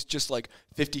always just, like,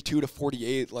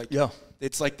 52-48. Like,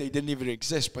 it's like they didn't even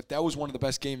exist. But that was one of the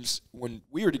best games when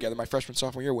we were together, my freshman,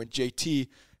 sophomore year, when JT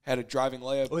had a driving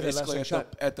layup basically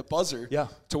at the buzzer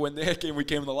to win that game. We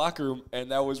came in the locker room,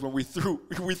 and that was when we threw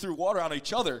water on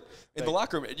each other in the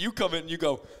locker room. And you come in and you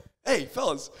go, hey,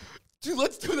 fellas, dude,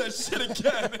 let's do that shit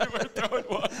again. And we're throwing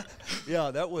water. Yeah,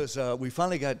 that was we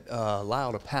finally got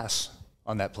Lyle to pass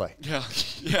on that play.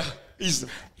 Yeah. He's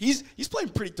playing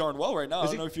pretty darn well right now. I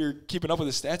don't know if you're keeping up with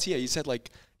his stats. Yeah, he's had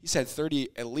like He's had 30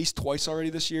 at least twice already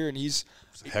this year, and he's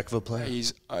a heck of a player.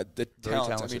 He's the Very talent.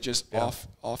 talented. I mean, just Yeah.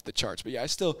 off the charts. But yeah, I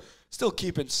still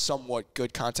keep in somewhat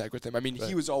good contact with him. I mean,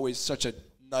 he was always such a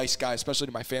nice guy, especially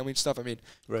to my family and stuff. I mean,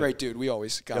 great dude. We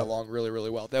always got along really, really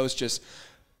well. That was just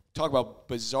talk about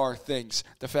bizarre things.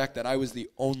 The fact that I was the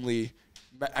only.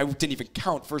 I didn't even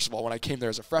count, first of all, when I came there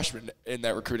as a freshman in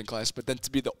that recruiting class, but then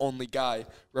to be the only guy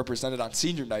represented on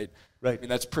senior night, I mean,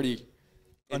 that's pretty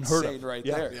unheard insane of. right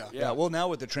Yeah. there. Yeah. Well, now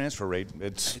with the transfer rate,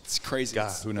 It's crazy.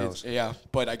 God, who knows? Yeah,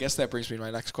 but I guess that brings me to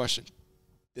my next question.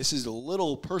 This is a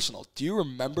little personal. Do you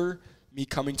remember me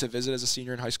coming to visit as a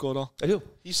senior in high school at all? I do.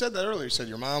 You said that earlier. You said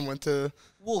your mom went to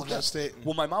Ohio State.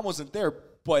 Well, my mom wasn't there,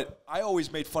 but I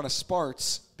always made fun of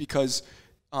Sparts because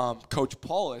Coach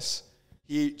Paulus,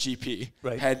 GP,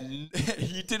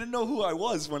 he didn't know who I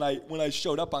was when I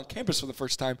showed up on campus for the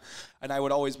first time, and I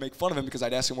would always make fun of him because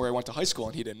I'd ask him where I went to high school,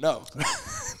 and he didn't know.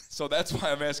 So that's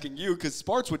why I'm asking you, because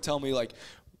Sparts would tell me, like,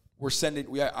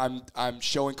 I'm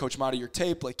showing Coach Matta your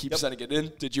tape, like, keep sending it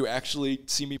in. Did you actually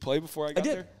see me play before I got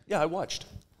there? Yeah, I watched.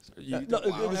 It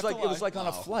was like on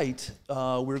a flight. We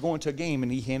were going to a game,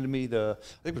 and he handed me I think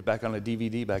it was back on a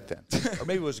DVD back then, or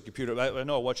maybe it was a computer. I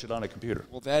know I watched it on a computer.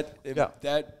 Well,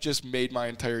 that just made my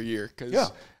entire year,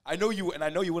 because I know you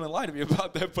wouldn't lie to me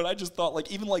about that, but I just thought, like,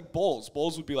 even like Bowles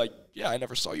would be like, yeah, I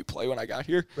never saw you play when I got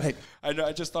here. Right.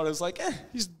 I just thought it was like,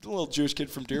 he's a little Jewish kid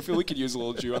from Deerfield. We could use a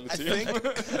little Jew on the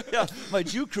team. Yeah, my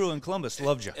Jew crew in Columbus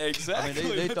loved you. Exactly. I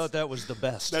mean, they thought that was the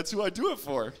best. That's who I do it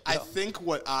for. I think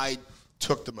what I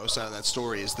took the most out of that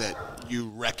story is that you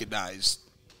recognized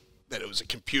that it was a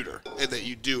computer and that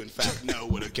you do, in fact, know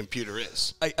what a computer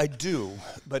is. I do,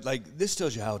 but, like, this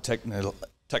tells you how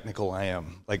technical I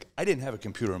am. Like, I didn't have a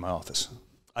computer in my office.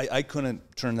 I couldn't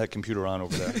turn that computer on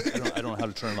over there. I don't know how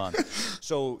to turn it on.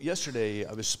 So yesterday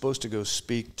I was supposed to go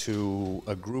speak to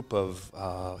a group of,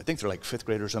 I think they're like fifth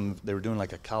graders. They were doing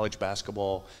like a college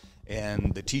basketball,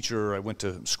 and the teacher, I went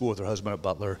to school with her husband at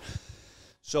Butler.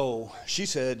 So she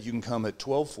said, you can come at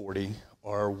 12:40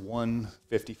 or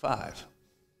 1:55.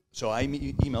 So I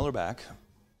email her back.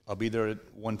 I'll be there at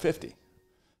 1:50.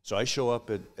 So I show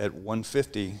up at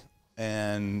 1:50,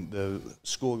 and the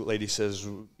school lady says,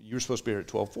 you're supposed to be here at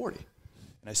 12:40.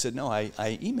 And I said, no, I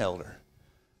emailed her.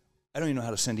 I don't even know how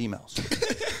to send emails.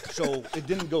 So it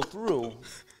didn't go through.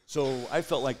 So I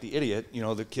felt like the idiot. You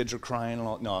know, the kids are crying and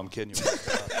all. No, I'm kidding you.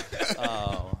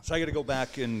 So I got to go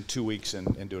back in 2 weeks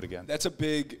and do it again. That's a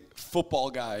big football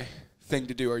guy thing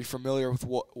to do. Are you familiar with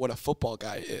what a football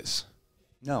guy is?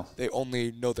 No. They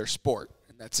only know their sport,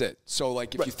 and that's it. So,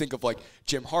 like, if you think of, like,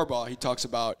 Jim Harbaugh, he talks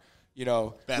about, you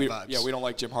know, bad vibes. Yeah, we don't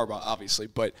like Jim Harbaugh, obviously,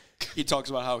 but he talks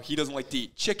about how he doesn't like to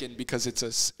eat chicken because it's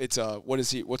a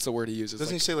what's the word he uses?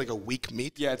 Doesn't he say like a weak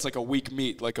meat? Yeah, it's like a weak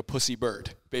meat, like a pussy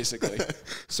bird, basically.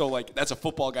 So, like, that's a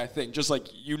football guy thing. Just like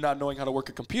you not knowing how to work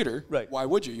a computer. Right. Why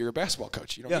would you? You're a basketball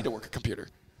coach. You don't need to work a computer.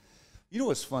 You know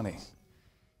what's funny?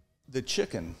 The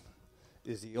chicken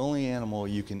is the only animal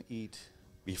you can eat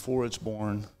before it's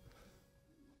born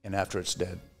and after it's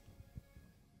dead.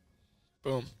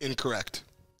 Boom. Incorrect.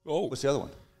 Oh. What's the other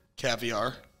one?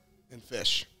 Caviar and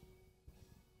fish.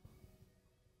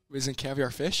 Isn't caviar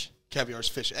fish? Caviar's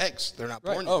fish eggs. They're not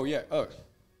born yet. Oh, yeah. Oh.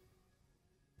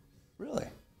 Really?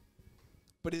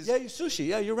 But Yeah, sushi.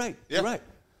 Yeah, you're right. Yeah. You're right.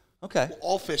 Okay. Well,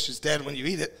 all fish is dead when you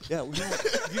eat it. Yeah. Well,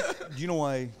 do you know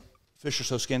why fish are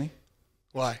so skinny?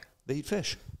 Why? They eat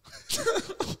fish.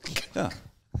 Yeah.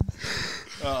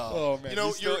 Oh, man. You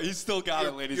know, he's still got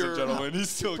it, ladies and gentlemen. He's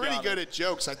still pretty got good it. at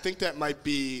jokes. I think that might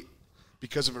be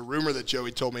because of a rumor that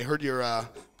Joey told me. I heard you're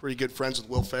pretty good friends with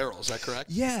Will Ferrell. Is that correct?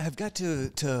 Yeah, I've got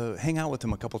to hang out with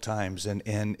him a couple times,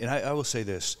 and I will say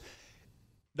this.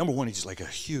 Number one, he's like a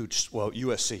huge,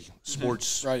 USC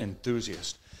sports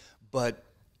enthusiast, but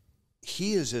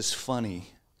he is as funny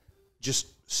just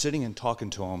sitting and talking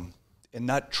to him and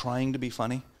not trying to be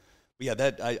funny. But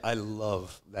yeah, I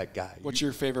love that guy. What's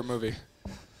your favorite movie?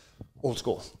 Old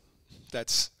School.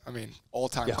 That's,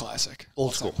 all-time classic.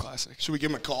 Old school classic. Should we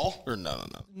give him a call? Or no?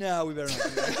 No, we better not do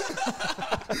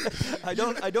that.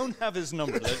 I don't have his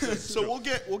number. So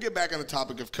we'll get back on the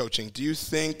topic of coaching. Do you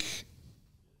think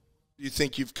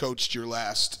you've coached your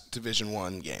last Division I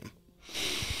game?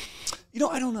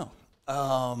 I don't know.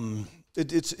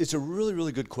 It's a really,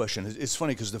 really good question. It's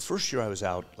funny because the first year I was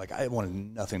out, like, I wanted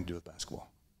nothing to do with basketball.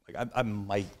 Like, I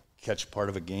might catch part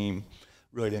of a game.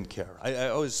 Really didn't care.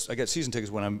 I got season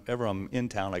tickets whenever I'm in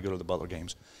town. I go to the Butler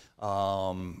games.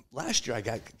 Last year I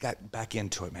got back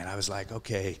into it, man. I was like,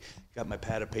 okay, got my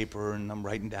pad of paper and I'm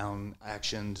writing down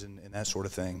actions and that sort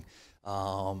of thing.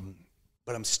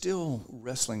 But I'm still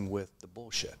wrestling with the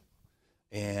bullshit.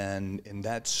 And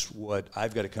that's what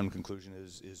I've got to come to conclusion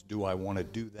is do I want to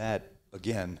do that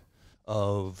again?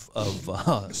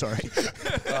 Sorry.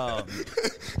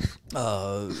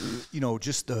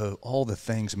 Just all the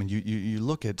things. I mean, you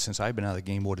look at, since I've been out of the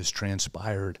game, what has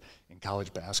transpired in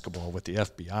college basketball with the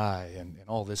FBI and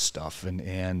all this stuff.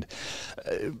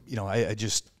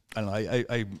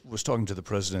 I was talking to the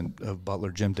president of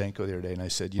Butler, Jim Danko, the other day, and I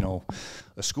said,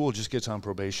 a school just gets on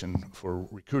probation for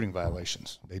recruiting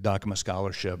violations. They dock them a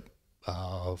scholarship,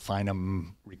 fine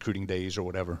them recruiting days or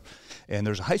whatever. And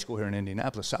there's a high school here in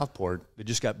Indianapolis, Southport, that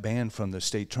just got banned from the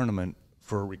state tournament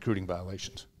for recruiting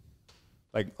violations.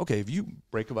 Like, okay, if you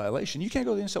break a violation, you can't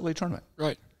go to the NCAA tournament.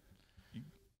 Right.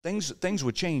 Things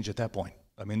would change at that point.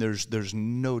 I mean, there's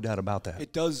no doubt about that.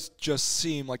 It does just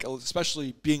seem like,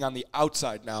 especially being on the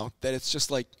outside now, that it's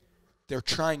just like they're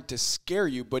trying to scare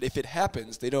you, but if it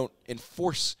happens, they don't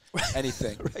enforce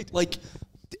anything. Right. Like,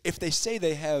 if they say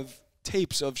they have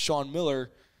tapes of Sean Miller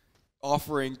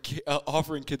offering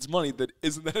kids money, that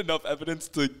isn't that enough evidence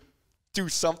to do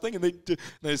something? And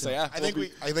they say, I think we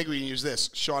can use this.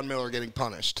 Sean Miller getting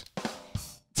punished.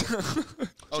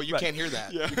 Oh, you can't hear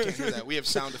that. Yeah. You can't hear that. We have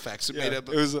sound effects. It made up.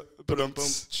 It was boom, boom.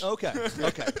 Okay.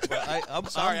 Well, I'm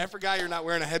sorry. I forgot you're not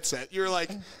wearing a headset. You were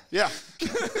like, yeah.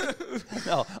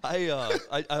 No, I'm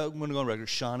going to go on record.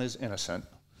 Sean is innocent.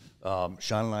 Sean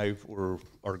and I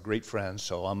are great friends,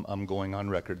 so I'm going on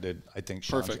record that I think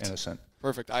Sean's innocent.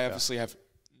 Perfect. I obviously have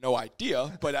no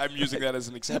idea, but I'm using that as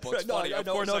an example. It's funny. Of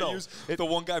course, I use the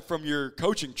one guy from your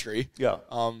coaching tree. Yeah.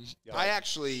 I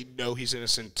actually know he's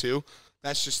innocent too.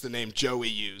 That's just the name Joey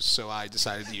used, so I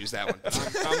decided to use that one.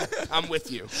 But I'm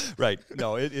with you. Right.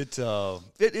 No, it's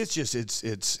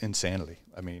insanity.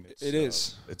 I mean,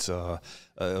 it's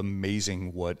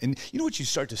amazing what, and you know what you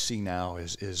start to see now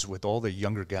is with all the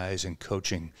younger guys in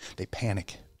coaching, they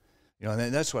panic.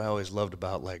 And that's what I always loved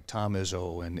about like Tom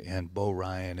Izzo and Bo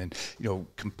Ryan, and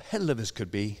competitive as could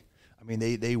be. I mean,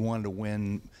 they wanted to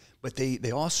win, but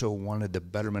they also wanted the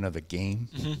betterment of the game,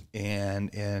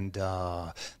 and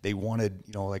they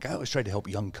wanted, like I always tried to help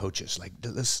young coaches, like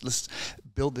let's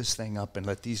build this thing up and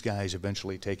let these guys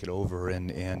eventually take it over, and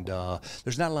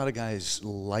there's not a lot of guys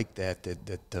like that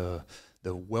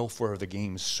the welfare of the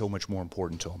game is so much more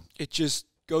important to them. It just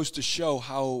goes to show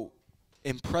how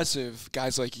impressive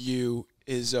guys like you,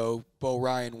 Izzo, Bo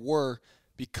Ryan were,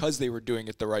 because they were doing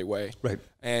it the right way. Right.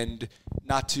 And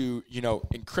not to,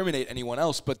 incriminate anyone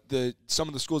else, but some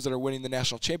of the schools that are winning the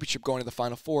national championship going to the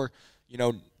Final Four,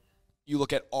 you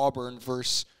look at Auburn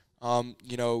versus,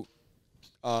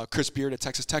 Chris Beard at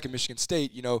Texas Tech and Michigan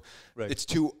State, right. It's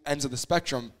two ends of the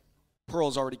spectrum.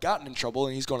 Pearl's already gotten in trouble,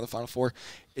 and he's going to the Final Four.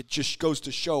 It just goes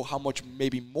to show how much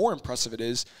maybe more impressive it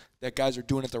is that guys are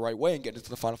doing it the right way and getting into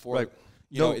the Final Four. Right.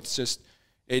 It's just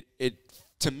it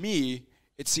to me,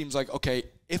 it seems like, okay,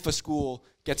 if a school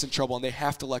gets in trouble and they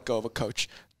have to let go of a coach,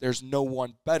 there's no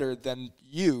one better than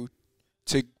you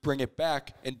to bring it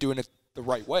back and doing it the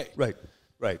right way. Right.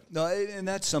 No, and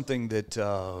that's something that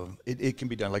it can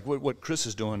be done. Like what Chris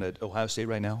is doing at Ohio State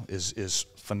right now is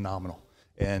phenomenal.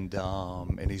 And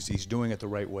he's doing it the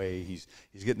right way. He's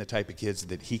getting the type of kids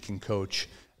that he can coach,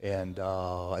 and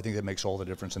I think that makes all the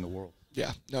difference in the world.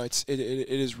 Yeah, no, it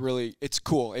is really, it's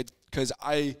cool. Because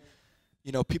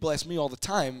people ask me all the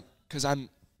time, because I'm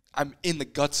in the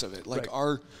guts of it. Like,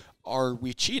 right. Are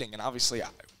we cheating? And obviously,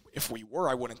 if we were,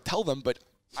 I wouldn't tell them. But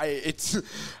I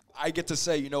get to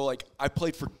say, I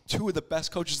played for two of the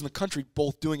best coaches in the country,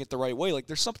 both doing it the right way. Like,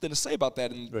 there's something to say about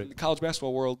that in the college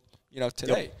basketball world,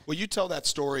 today. Yep. Well, you tell that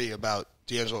story about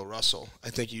D'Angelo Russell. I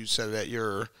think you said it at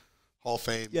your Hall of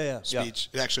Fame speech.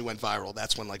 Yeah. It actually went viral.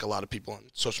 That's when a lot of people on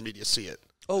social media see it.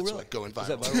 Oh, that's really? Going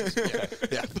viral. Is that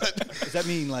viral? Yeah. But does that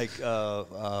mean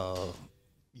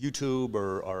YouTube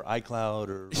or iCloud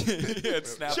or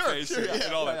it's Snapcase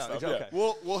and all that stuff? Okay.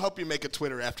 We'll help you make a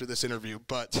Twitter after this interview.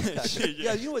 But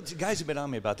yeah, you know what? Guys have been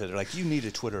on me about that. They're like, you need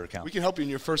a Twitter account. We can help you. In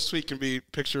your first tweet can be a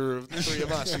picture of the three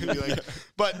of us. You can be like,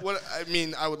 but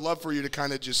I would love for you to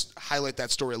kind of just highlight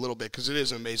that story a little bit, because it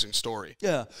is an amazing story.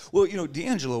 Yeah. Well,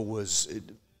 D'Angelo was.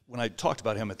 When I talked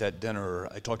about him at that dinner,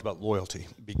 I talked about loyalty,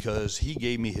 because he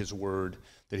gave me his word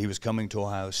that he was coming to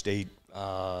Ohio State.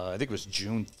 I think it was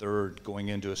June 3rd, going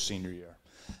into his senior year.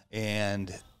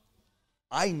 And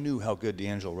I knew how good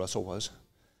D'Angelo Russell was.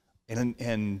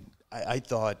 And I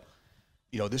thought,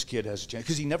 this kid has a chance,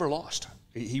 because he never lost.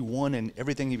 He won in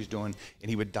everything he was doing, and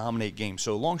he would dominate games.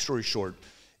 So long story short,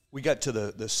 we got to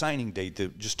the signing date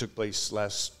that just took place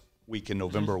last week in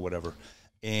November or whatever.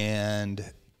 And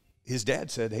his dad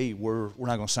said, hey, we're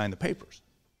not going to sign the papers.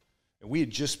 And we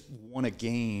had just won a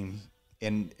game,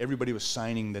 and everybody was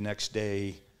signing the next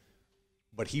day,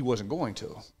 but he wasn't going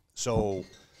to. So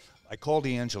I called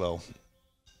D'Angelo.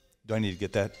 Do I need to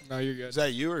get that? No, you're good. Is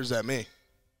that you or is that me?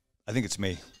 I think it's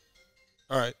me.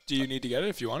 All right. Do you need to get it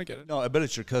if you want to get it? No, I bet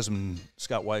it's your cousin,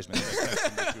 Scott Wiseman.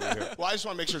 Well, I just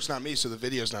want to make sure it's not me so the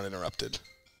video's not interrupted.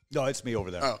 No, it's me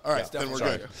over there. Oh, all right. Yeah. Then we're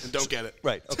good. And don't get it.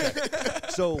 Right, okay.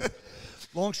 So,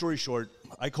 long story short,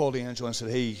 I called D'Angelo and said,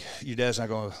 hey, your dad's not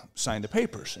going to sign the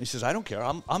papers. And he says, I don't care.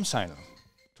 I'm signing them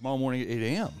tomorrow morning at 8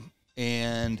 a.m.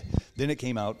 And then it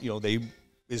came out,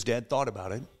 his dad thought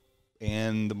about it,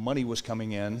 and the money was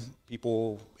coming in.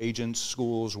 People, agents,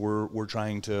 schools were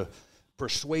trying to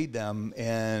persuade them,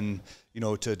 and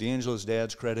to D'Angelo's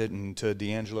dad's credit and to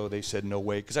D'Angelo, they said no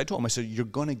way, because I told him, I said, you're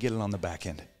going to get it on the back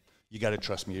end. You got to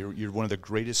trust me. You're one of the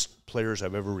greatest players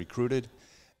I've ever recruited,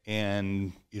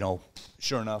 and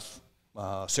sure enough,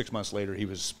 6 months later, he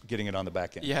was getting it on the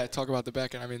back end. Yeah, talk about the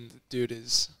back end. I mean, dude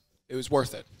it was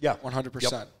worth it. Yeah, 100%.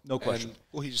 Yep. No question.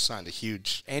 Well, he just signed a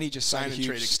huge And he just signed a huge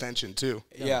trade extension too.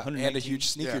 Yeah, and a huge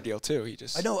sneaker deal too. He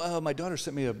just I know. My daughter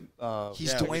sent me a.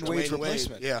 he's Yeah, Dwayne Wade's Dwayne Wade.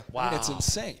 replacement. Yeah. I mean, it's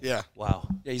insane. Yeah. Wow.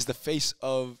 Yeah, he's the face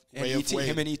of Way of ET. Wade.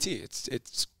 Him and ET.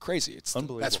 It's crazy. It's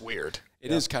Unbelievable. That's weird.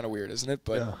 It is kind of weird, isn't it?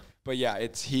 But yeah,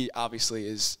 he obviously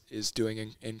is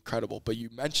doing incredible. But you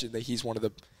mentioned that he's one of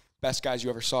the best guys you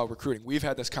ever saw recruiting. We've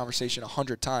had this conversation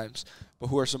 100 times. But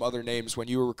who are some other names when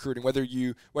you were recruiting, whether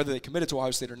they committed to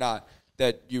Ohio State or not,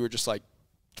 that you were just like,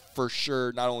 for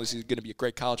sure, not only is he going to be a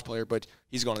great college player, but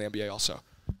he's going to the NBA also?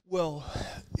 Well,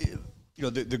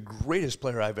 the greatest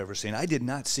player I've ever seen. I did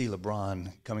not see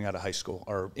LeBron coming out of high school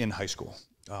or in high school.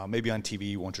 Maybe on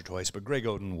TV once or twice, but Greg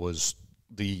Oden was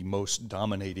the most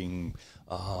dominating.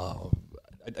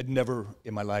 I'd never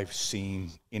in my life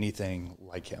seen anything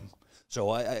like him.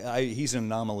 So he's an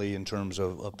anomaly in terms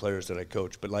of players that I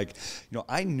coach. But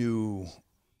I knew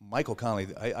Michael Conley.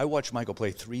 I watched Michael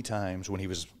play 3 times when he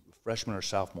was freshman or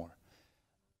sophomore.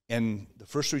 And the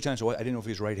first 3 times, I didn't know if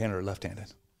he was right-handed or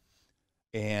left-handed.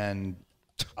 And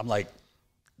I'm like,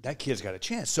 that kid's got a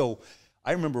chance. So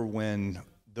I remember when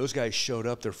those guys showed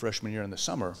up their freshman year in the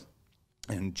summer,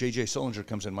 and J.J. Sullinger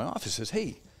comes in my office and says,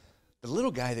 hey, the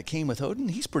little guy that came with Oden,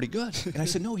 he's pretty good. And I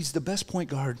said, no, he's the best point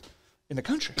guard in the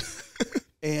country.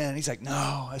 And he's like,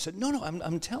 no. I said, no,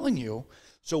 I'm telling you.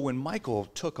 So when Michael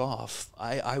took off,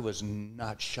 I was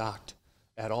not shocked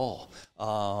at all.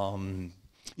 I'll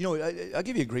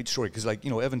give you a great story because,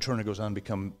 Evan Turner goes on to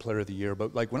become Player of the Year.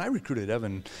 But, when I recruited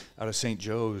Evan out of St.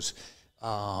 Joe's,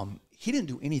 he didn't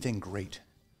do anything great,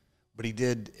 but he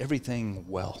did everything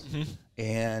well. Mm-hmm.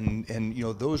 And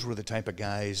those were the type of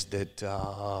guys that,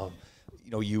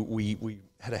 we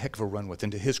had a heck of a run with.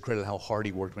 And to his credit, how hard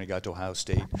he worked when he got to Ohio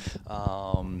State.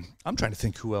 I'm trying to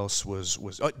think who else was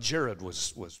Jared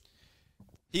was.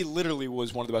 He literally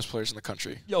was one of the best players in the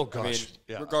country. Oh, gosh. I mean,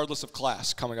 yeah. regardless of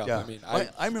class coming up. Yeah. I mean,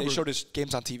 I remember, they showed his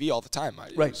games on TV all the time.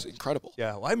 It right. was incredible.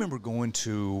 Yeah, well, I remember going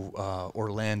to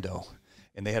Orlando,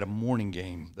 and they had a morning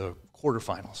game, the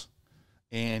quarterfinals,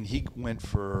 and he went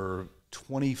for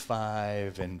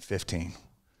 25 and 15.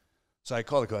 So I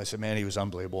called the coach. I said, man, he was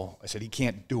unbelievable. I said, he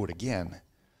can't do it again.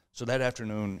 So that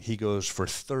afternoon, he goes for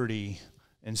 30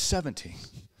 and 17.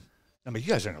 I mean, you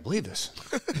guys aren't going to believe this.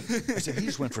 I said, he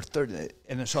just went for 30.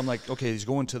 And so I'm like, okay, he's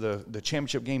going to the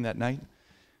championship game that night.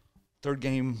 Third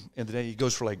game of the day, he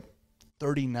goes for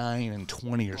 39 and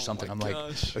 20 or something. I'm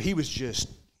gosh. Like,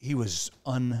 he was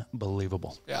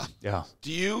unbelievable. Yeah. Yeah.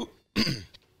 Do you,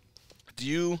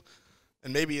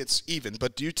 and maybe it's even,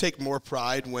 but do you take more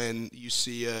pride when you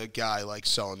see a guy like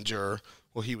Sullinger,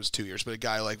 well, he was 2 years, but a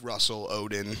guy like Russell,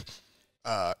 Oden,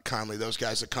 Conley, those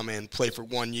guys that come in, play for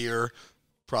 1 year,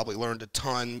 probably learned a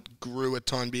ton, grew a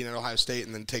ton being at Ohio State,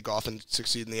 and then take off and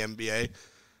succeed in the NBA?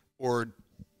 Or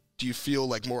do you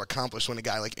feel more accomplished when a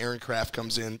guy like Aaron Kraft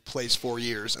comes in, plays 4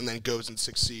 years, and then goes and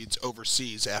succeeds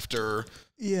overseas after?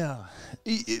 Yeah.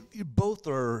 Both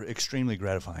are extremely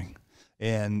gratifying.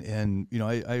 And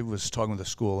I was talking with a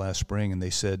school last spring, and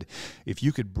they said, if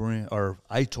you could bring, or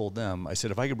I told them, I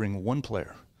said, if I could bring one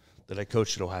player that I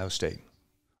coached at Ohio State,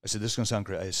 I said, this is going to sound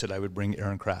great. I said, I would bring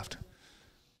Aaron Kraft.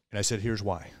 And I said, here's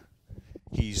why.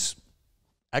 He's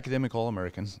academic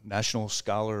All-American, National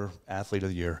Scholar Athlete of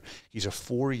the Year. He's a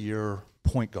 4-year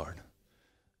point guard,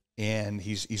 and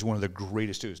he's one of the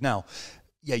greatest dudes. Now,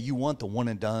 yeah, you want the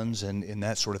one-and-dones and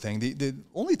that sort of thing. The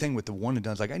only thing with the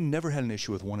one-and-dones, I never had an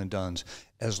issue with one-and-dones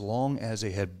as long as they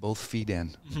had both feet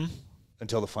in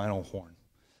until the final horn.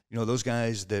 Those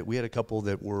guys that we had a couple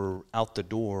that were out the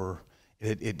door,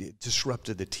 it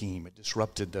disrupted the team. It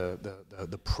disrupted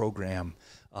the program.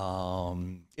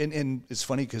 And it's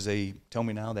funny because they tell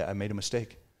me now that I made a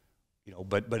mistake.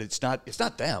 But it's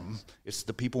not them. It's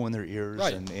the people in their ears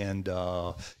right. and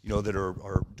that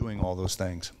are doing all those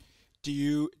things.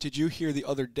 Did you hear the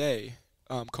other day,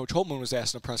 Coach Holtman was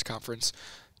asked in a press conference,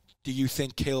 do you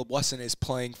think Caleb Wesson is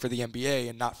playing for the NBA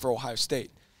and not for Ohio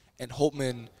State? And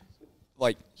Holtman,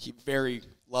 he very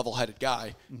level-headed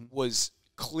guy, was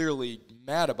clearly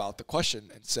mad about the question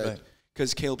and said,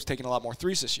 because Caleb's taking a lot more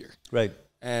threes this year. Right.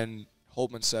 And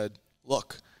Holtman said,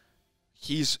 look,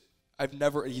 he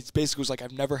basically was like,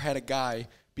 I've never had a guy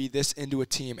be this into a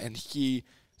team, and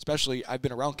especially I've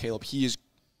been around Caleb, he is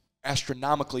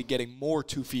astronomically getting more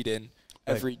 2 feet in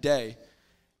every day,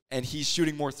 and he's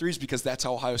shooting more threes because that's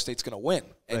how Ohio State's going to win.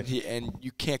 And and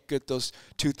you can't get those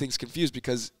two things confused,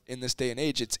 because in this day and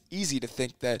age, it's easy to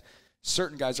think that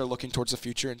certain guys are looking towards the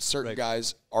future and certain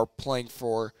guys are playing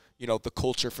for, the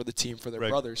culture, for the team, for their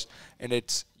brothers. And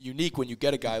it's unique when you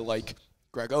get a guy like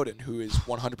Greg Oden, who is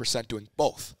 100% doing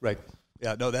both. Right.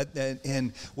 Yeah, no,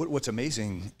 and what's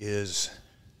amazing is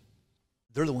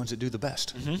they're the ones that do the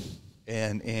best.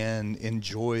 And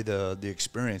enjoy the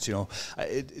experience.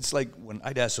 It's like when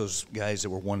I'd ask those guys that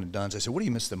were one and dones, I said, what do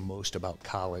you miss the most about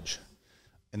college?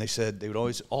 And they said they would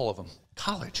always, all of them,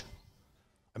 college.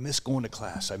 I miss going to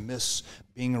class. I miss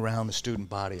being around the student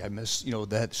body. I miss,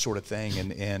 that sort of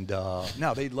thing. And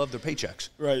now they love their paychecks.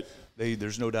 Right.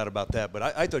 There's no doubt about that. But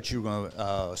I thought you were going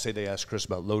to say they asked Chris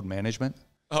about load management.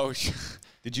 Oh,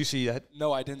 did you see that?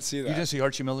 No, I didn't see that. You didn't see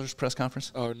Archie Miller's press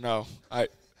conference? Oh, no. I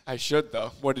should,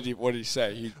 though. What did he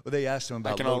say? Well, they asked him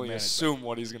about load management. I can only assume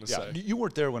what he's going to say. You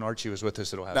weren't there when Archie was with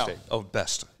us at Ohio State. Oh,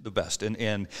 the best.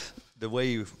 And the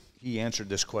way he answered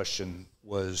this question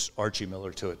was Archie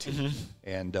Miller to a T.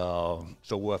 And so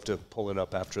we'll have to pull it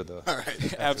up after the. All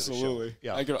right. Absolutely.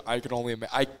 Yeah. I can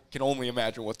only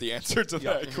imagine what the answer to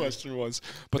that question was.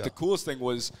 But the coolest thing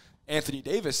was Anthony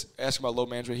Davis asking about load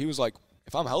management. He was like,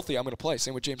 if I'm healthy, I'm going to play.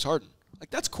 Same with James Harden.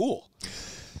 That's cool.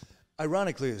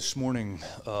 Ironically, this morning,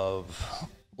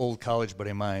 old college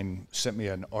buddy of mine sent me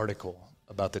an article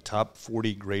about the top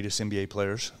 40 greatest NBA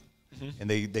players, and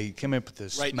they came up with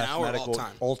this mathematical now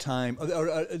or all-time?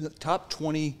 top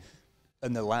 20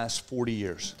 in the last 40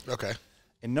 years. Okay.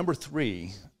 And number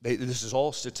 3, this is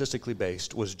all statistically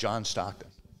based, was John Stockton.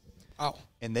 Oh.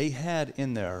 And they had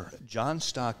in there, John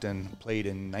Stockton played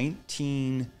in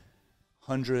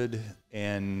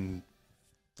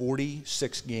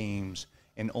 1,946 games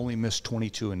and only missed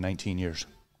 22 in 19 years.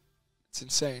 It's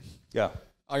insane. Yeah.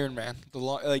 Iron Man.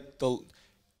 LeBron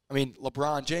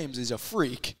James is a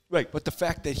freak. Right. But the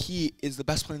fact that he is the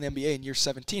best player in the NBA in year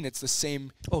 17, it's the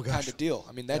same kind of deal.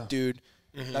 That dude,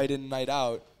 night in, night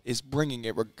out, is bringing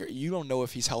it. You don't know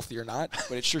if he's healthy or not,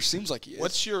 but it sure seems like he is.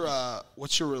 What's your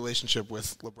relationship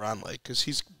with LeBron like? Because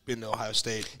he's been to Ohio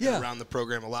State, been around the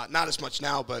program a lot. Not as much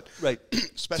now, but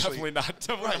especially definitely not.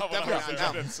 Definitely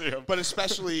not now. See him. But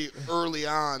especially early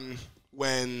on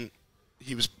when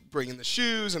he was bringing the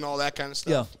shoes and all that kind of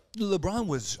stuff. Yeah, LeBron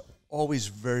was always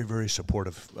very, very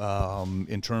supportive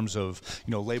in terms of,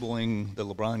 labeling the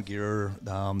LeBron gear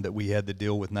that we had to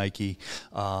deal with Nike.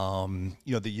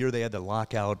 The year they had the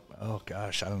lockout,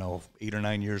 I don't know, 8 or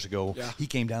 9 years ago, he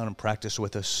came down and practiced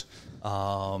with us.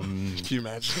 Can you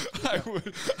imagine? I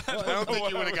don't think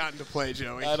you would have gotten to play,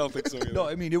 Joey. I don't think so either. No,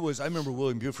 I remember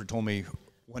William Buford told me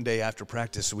one day after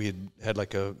practice we had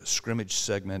like a scrimmage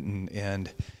segment, and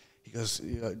he goes,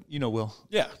 Will?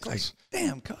 Yeah. Like,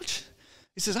 damn, Coach.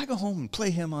 He says, I go home and play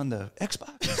him on the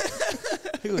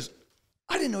Xbox. He goes,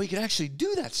 I didn't know he could actually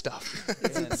do that stuff.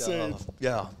 That's insane.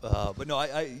 But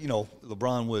no,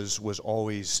 LeBron was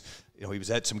always, he was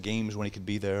at some games when he could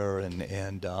be there, and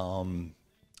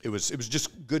it was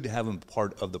just good to have him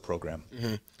part of the program.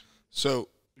 So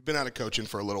you've been out of coaching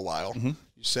for a little while. You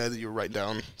said that you were writing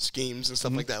down schemes and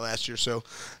stuff like that last year. So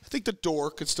I think the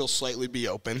door could still slightly be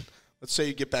open. Let's say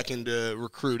you get back into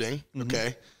recruiting,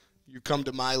 okay? You come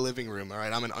to my living room, all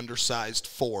right? I'm an undersized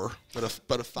 4, but a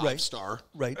 5-star.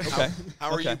 Right. Okay.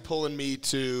 How are you pulling me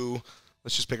to?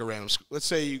 Let's just pick a random. Let's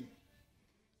say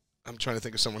I'm trying to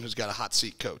think of someone who's got a hot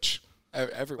seat coach.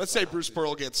 Let's say Bruce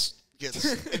Pearl gets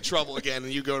in trouble again,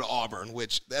 and you go to Auburn,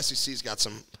 which the SEC's got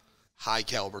some high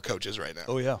caliber coaches right now.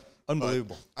 Oh yeah,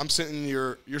 unbelievable. But I'm sitting.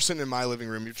 You're sitting in my living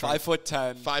room. You're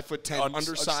 5'10", 5'10",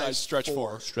 undersized stretch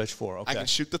 4. Stretch 4. Okay. I can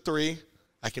shoot the 3.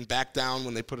 I can back down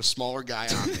when they put a smaller guy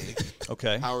on me.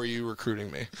 Okay. How are you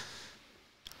recruiting me?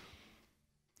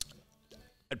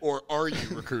 Or are you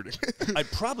recruiting? I'd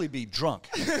probably be drunk.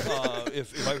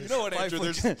 If I was Andrew,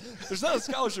 there's not a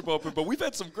scholarship open, but we've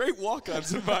had some great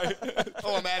walk-ons in my.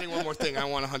 Oh, I'm adding one more thing. I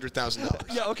want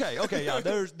 $100,000. Yeah. Okay. Yeah.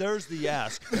 There's the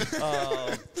ask.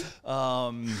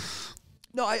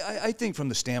 No, I think from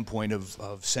the standpoint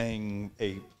of saying,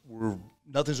 hey,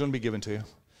 nothing's going to be given to you.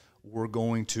 We're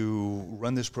going to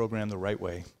run this program the right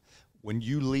way. when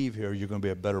you leave here, you're going to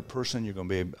be a better person, you're going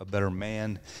to be a better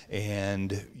man,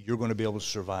 and you're going to be able to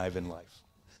survive in life.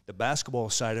 The basketball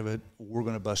side of it, we're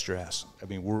going to bust your ass. I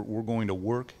mean, we're going to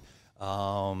work.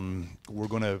 We're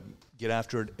going to get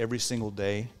after it every single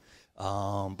day.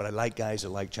 But I like guys that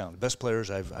like challenge. The best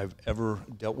players I've ever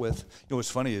dealt with. You know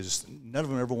what's funny is none of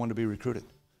them ever wanted to be recruited.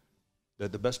 The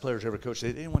best players ever coached,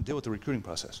 they didn't want to deal with the recruiting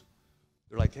process.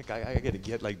 They're like, heck, I got to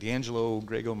get like D'Angelo,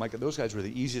 Grego, Micah. Those guys were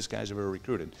the easiest guys I've ever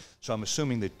recruited. So I'm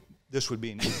assuming that this would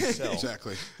be an easy sell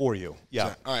Exactly. for you. Yeah.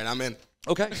 So, all right, I'm in.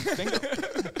 Okay. Bingo.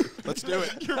 Let's do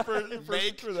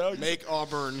it. Make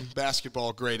Auburn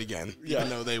basketball great again. Even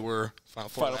though they were Final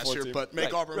Four last year, but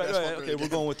make Auburn basketball great again. Okay, we're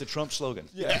going with the Trump slogan.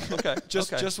 Yeah. Okay.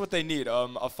 Just what they need. A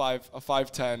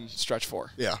 5'10" stretch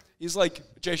four. Yeah. He's like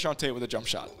Jay Sean Tate with a jump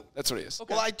shot. That's what he is.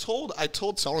 Okay. Well, I told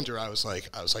Sullinger, I was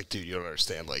like, dude, you don't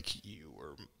understand. Like,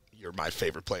 you're my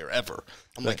favorite player ever.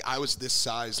 I'm like, I was this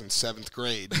size in 7th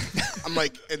grade. I'm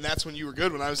like, and that's when you were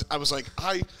good. When I was like,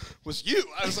 I was you.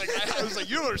 I was like,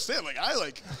 you don't understand. Like,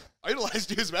 I idolized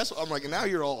you as basketball. I'm like, and now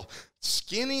you're all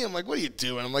skinny. I'm like, what are you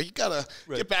doing? I'm like, you gotta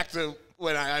get back to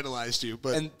when I idolized you.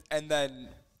 But and then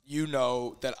you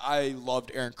know that I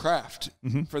loved Aaron Kraft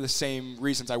for the same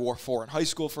reasons I wore 4 in high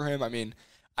school for him. I mean,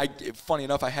 funny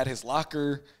enough, I had his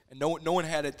locker, and no one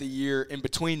had it the year in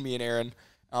between me and Aaron.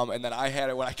 And then I had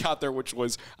it when I got there, which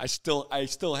was I still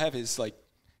have his like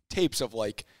tapes of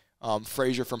like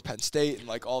Frazier from Penn State and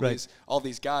like all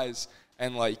these guys,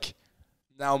 and like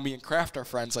now me and Kraft are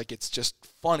friends. Like it's just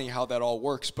funny how that all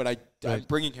works. But I'm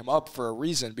bringing him up for a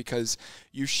reason because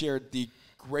you shared the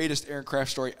greatest Aaron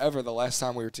Kraft story ever the last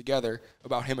time we were together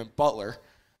about him and Butler.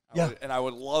 I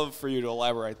would love for you to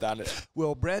elaborate on it.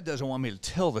 Well, Brad doesn't want me to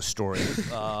tell the story.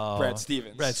 Brad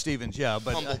Stevens, yeah.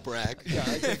 But humble brag. Yeah,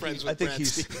 I think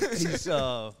he's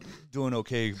doing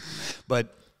okay.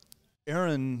 But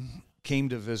Aaron came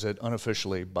to visit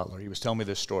unofficially Butler. He was telling me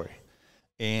this story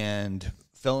and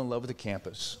fell in love with the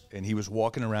campus. And he was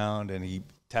walking around and he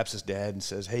taps his dad and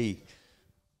says, "Hey,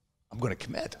 I'm going to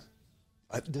commit.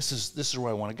 This is where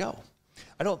I want to go."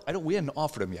 We hadn't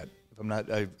offered him yet. If I'm not,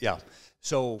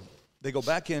 So they go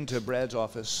back into Brad's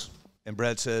office, and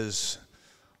Brad says,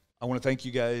 "I want to thank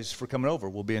you guys for coming over.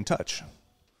 We'll be in touch."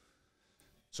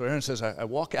 So Aaron says, I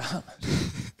walk out.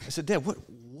 I said, "Dad,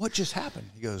 what just happened?"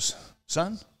 He goes,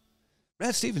 "Son,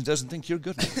 Brad Stevens doesn't think you're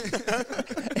good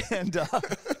enough." And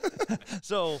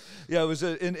so, it was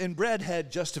and Brad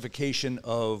had justification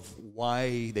of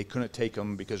why they couldn't take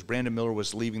him because Brandon Miller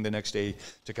was leaving the next day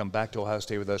to come back to Ohio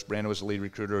State with us. Brandon was the lead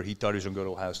recruiter. He thought he was going to go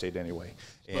to Ohio State anyway.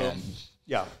 And,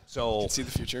 so. You can see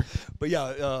the future. But,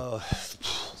 I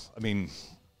mean,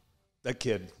 that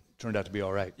kid turned out to be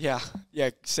all right. Yeah.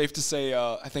 Safe to say,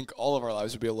 I think all of our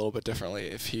lives would be a little bit differently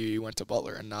if he went to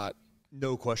Butler and not.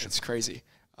 No question. It's crazy.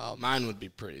 Mine would be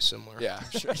pretty similar. Yeah.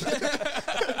 Sure.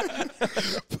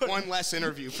 One less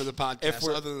interview for the podcast.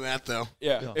 Other than that, though.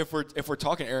 Yeah. If we're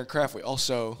talking Aaron Kraft,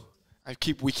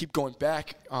 we keep going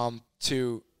back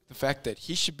to the fact that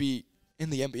he should be in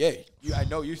the NBA. I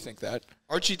know you think that.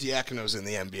 Archie Diacono's in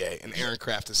the NBA, and Aaron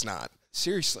Kraft is not.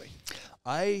 Seriously.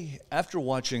 After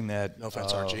watching that. No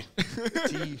offense, Archie.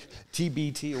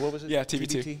 TBT, what was it? Yeah,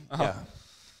 TBT. Uh-huh. Yeah.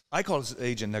 I called his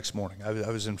agent next morning. I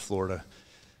was in Florida,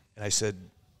 and I said,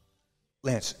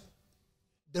 "Lance,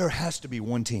 there has to be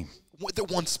one team. The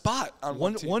one spot on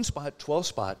one spot, 12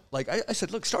 spot. Like I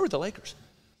said, look, start with the Lakers.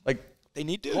 Like they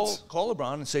need dudes. Call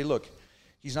LeBron and say, look,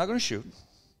 he's not going to shoot.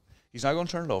 He's not going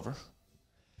to turn it over.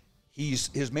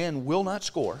 His man will not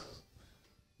score.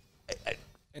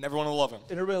 And everyone will love him.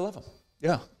 And everybody will love him.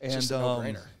 Yeah. It's just a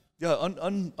no-brainer. Yeah,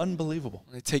 unbelievable.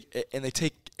 And they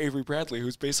take Avery Bradley,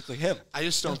 who's basically him. I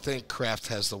just don't think Kraft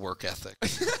has the work ethic.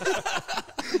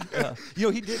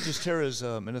 He did just tear his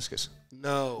meniscus.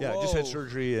 No. Yeah, just had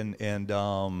surgery,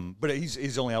 but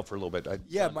he's only out for a little bit.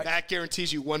 That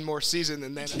guarantees you one more season,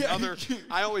 and then another.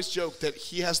 I always joke that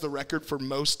he has the record for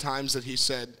most times that he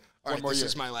said, "All right, this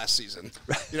is my last season."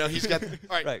 He's got,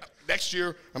 all right, next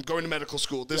year I'm going to medical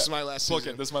school. This is my last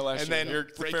season. This is my last year. And then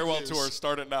the farewell tour,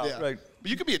 start it now. Yeah. Right.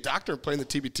 But you could be a doctor and play in the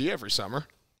TBT every summer.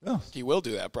 Oh. He will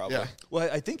do that probably. Yeah. Well,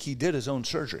 I think he did his own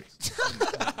surgery.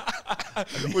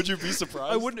 Would you be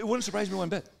surprised? It wouldn't surprise me one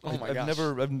bit. Oh my gosh.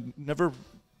 I've never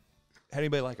had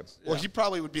anybody like him. Well, he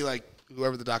probably would be like,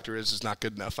 whoever the doctor is not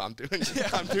good enough. I'm doing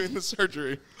the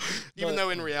surgery. Even though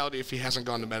in reality, if he hasn't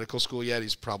gone to medical school yet,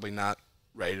 he's probably not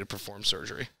ready to perform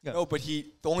surgery. Yeah. No, but the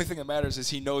only thing that matters is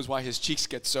he knows why his cheeks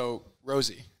get so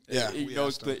rosy. Yeah, he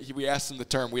knows that we asked him the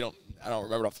term. I don't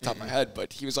remember it off the top of my head,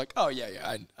 but he was like, "Oh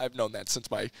yeah, I've known that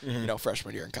since my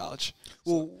freshman year in college."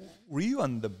 Well, were you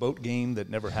on the boat game that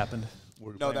never happened?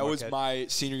 Were you No, playing that was Marquette? my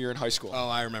senior year in high school. Oh,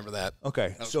 I remember that.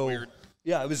 Okay, was so weird.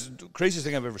 yeah, it was the craziest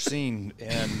thing I've ever seen,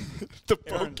 and The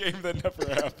boat game that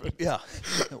never happened. yeah,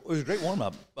 it was a great warm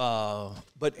up.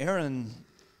 But Aaron,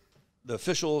 the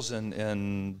officials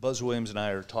and Buzz Williams and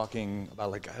I are talking about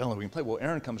like I don't know if we can play. Well,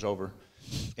 Aaron comes over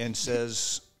and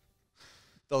says,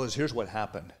 "Fellas, here's what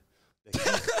happened." The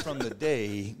heat from the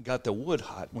day got the wood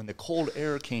hot. When the cold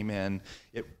air came in,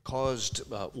 it caused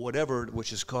whatever,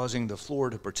 which is causing the floor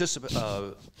to Precipitate.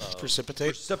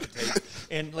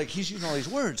 And like he's using all these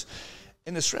words,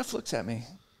 and this ref looks at me,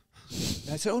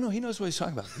 and I said, "Oh no, he knows what he's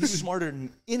talking about. He's smarter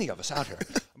than any of us out here."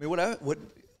 I mean, what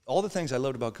all the things I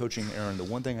loved about coaching Aaron, the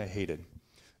one thing I hated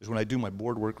is when I do my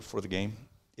board work before the game.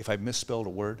 If I misspelled a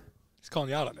word, He's calling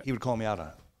you out on it. he would call me out on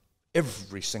it.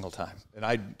 Every single time. And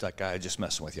I just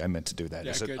messing with you. I meant to do that.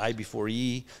 Yeah, Is it good. I before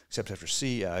E, except after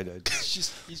C?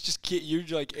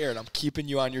 You're like, Aaron, I'm keeping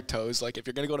you on your toes. Like, if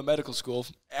you're going to go to medical school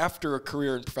after a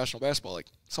career in professional basketball, like,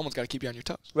 someone's got to keep you on your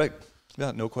toes. Right.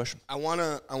 Yeah, no question. I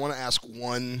wanna ask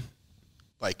one,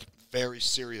 like, very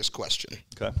serious question.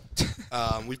 Okay.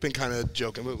 We've been kind of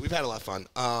joking, but we've had a lot of fun.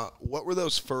 What were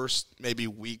those first maybe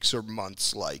weeks or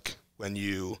months like when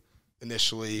you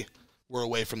initially were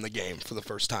away from the game for the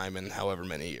first time in however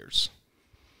many years?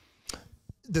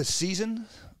 The season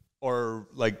or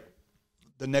like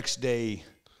the next day?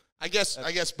 I guess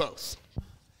both.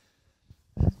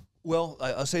 Well,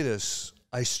 I'll say this.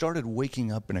 I started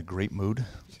waking up in a great mood,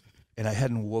 and I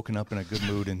hadn't woken up in a good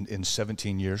mood in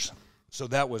 17 years. So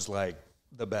that was like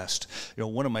the best. You know,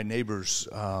 one of my neighbors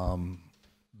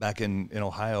back in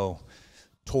Ohio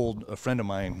told a friend of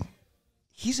mine,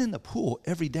 he's in the pool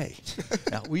every day.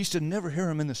 Now, we used to never hear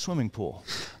him in the swimming pool.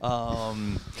 You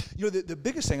know, the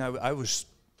biggest thing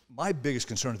my biggest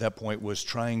concern at that point was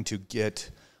trying to get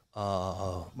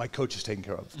my coaches taken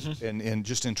care of, and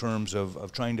just in terms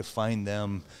of trying to find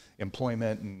them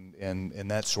employment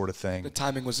and that sort of thing. The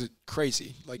timing was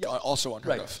crazy, like also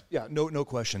unheard of. Yeah, no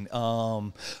question.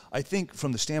 I think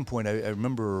from the standpoint, I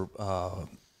remember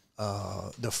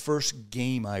the first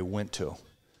game I went to,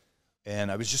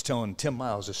 and I was just telling Tim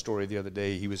Miles a story the other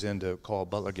day. He was in to call a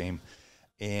Butler game,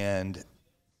 and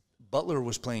Butler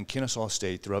was playing Kennesaw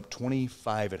State. They're up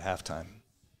 25 at halftime.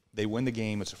 They win the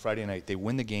game. It's a Friday night. They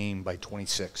win the game by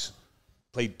 26.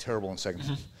 Played terrible in second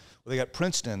half. Well, they got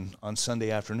Princeton on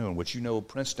Sunday afternoon, which you know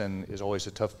Princeton is always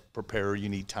a tough preparer. You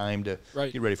need time to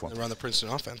get ready for them. They run the Princeton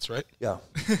offense, right? Yeah.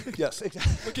 Yes,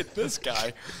 exactly. Look at this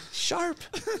guy. Sharp.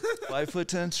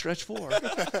 5'10", stretch 4.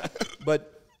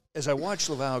 But as I watched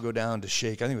Laval go down to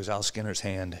shake, I think it was Al Skinner's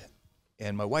hand,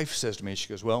 and my wife says to me, she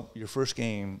goes, "Well, your first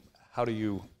game, how do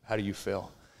you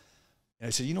feel?" And I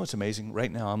said, "You know what's amazing?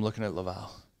 Right now I'm looking at Laval,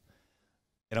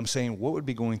 and I'm saying, what would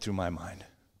be going through my mind?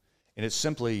 And it's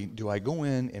simply, do I go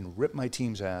in and rip my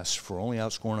team's ass for only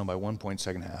outscoring them by 1 point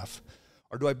second half,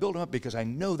 or do I build them up because I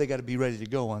know they got to be ready to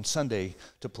go on Sunday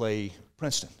to play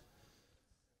Princeton?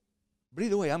 But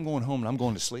either way, I'm going home and I'm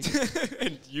going to sleep."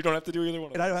 And you don't have to do either one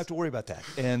of And I don't have to worry about that.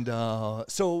 And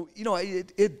so, you know,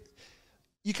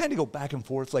 you kind of go back and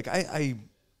forth. Like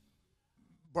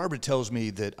Barbara tells me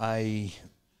that I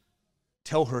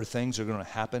tell her things are going to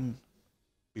happen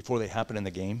before they happen in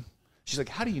the game. She's like,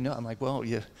 "How do you know?" I'm like, "Well,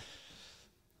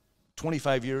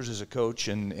 25 years as a coach,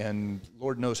 and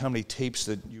Lord knows how many tapes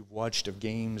that you've watched of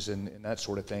games and that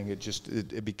sort of thing.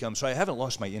 It becomes, so I haven't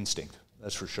lost my instinct,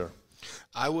 that's for sure."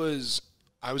 I was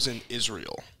in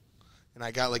Israel, and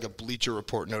I got like a Bleacher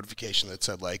Report notification that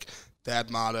said like Thad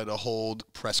Matta to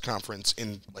hold press conference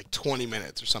in like 20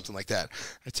 minutes or something like that.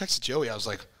 I texted Joey. I was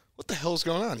like, "What the hell is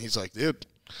going on?" He's like, "Dude,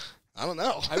 I don't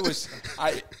know."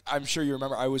 I'm sure you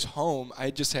remember. I was home. I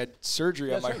had just had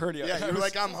surgery on my hernia. Yeah, you were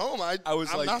like, "I'm home. I'm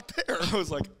like, not there." I was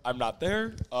like, "I'm not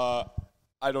there.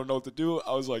 I don't know what to do."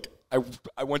 I was like,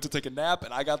 I went to take a nap,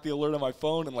 and I got the alert on my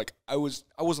phone, and like I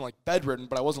wasn't like bedridden,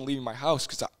 but I wasn't leaving my house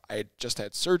because I had just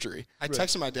had surgery. I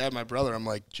texted my dad, my brother. I'm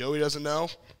like, "Joey doesn't know.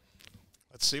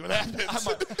 Let's see what happens."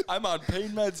 I'm on pain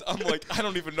meds. I'm like, I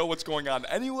don't even know what's going on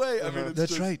anyway. I mean, it's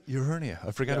That's just, right, your hernia.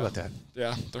 I forgot about that.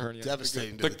 Yeah, the hernia.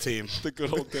 Devastating to the team. The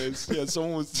good old days. Yeah,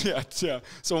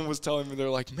 someone was telling me, they're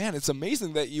like, "Man, it's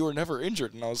amazing that you were never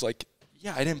injured." And I was like,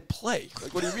 "Yeah, I didn't play."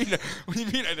 Like, what do you mean? What do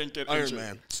you mean I didn't get Iron injured?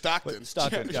 Man. Stockton.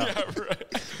 Yeah,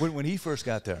 right. When he first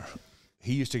got there,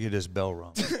 he used to get his bell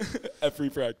rung. Every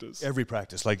practice. Every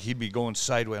practice. Like, he'd be going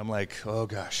sideways. I'm like, oh,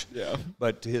 gosh. Yeah.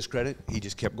 But to his credit, he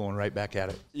just kept going right back at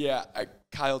it. Yeah,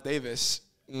 Kyle Davis,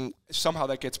 somehow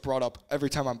that gets brought up every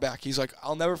time I'm back. He's like,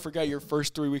 "I'll never forget your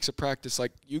first 3 weeks of practice.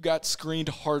 Like, you got screened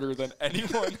harder than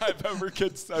anyone I've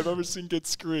ever seen get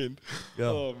screened." Yeah.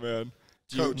 Oh, man.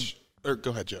 Coach. Or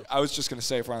go ahead, Joe. I was just going to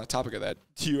say, if we're on the topic of that,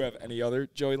 do you have any other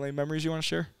Joey Lane memories you want to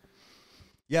share?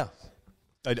 Yeah,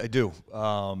 I do.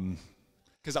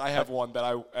 Because I have one that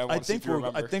I want to see if you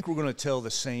remember. I think we're going to tell the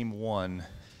same one.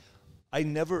 I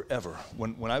never, ever,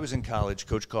 when I was in college,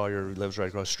 Coach Collier, who lives right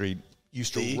across the street,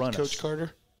 used to run Coach us.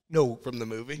 Carter? No. From the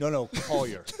movie? No,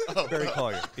 Collier. Barry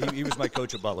Collier. He was my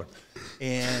coach at Butler.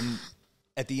 And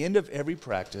at the end of every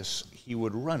practice, he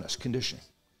would run us conditioning,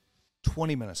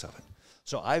 20 minutes of it.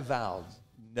 So I vowed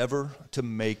never to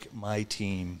make my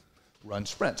team run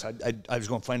sprints. I was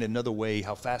going to find another way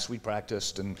how fast we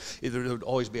practiced, and there would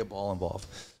always be a ball involved.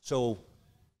 So,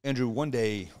 Andrew, one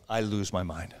day I lose my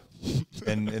mind.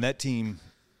 and that team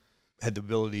had the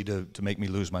ability to make me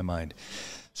lose my mind.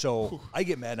 So I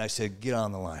get mad and I said, get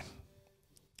on the line.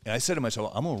 And I said to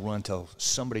myself, I'm going to run until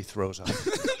somebody throws up.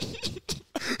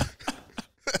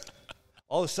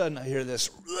 All of a sudden I hear this,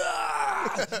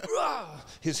 rah, rah,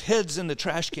 his head's in the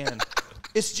trash can.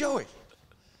 It's Joey.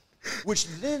 Which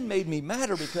then made me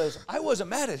madder because I wasn't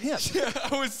mad at him. Yeah,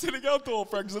 I was sitting out the whole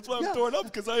practice. That's why I'm throwing up,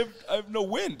 because I have no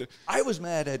wind. I was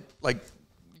mad at,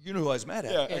 you know who I was mad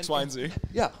at. Yeah, X, Y, and Z.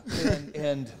 Yeah,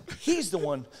 and he's the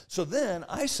one. So then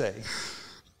I say,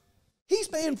 he's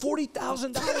paying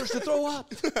 $40,000 to throw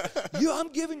up.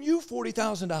 I'm giving you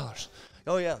 $40,000.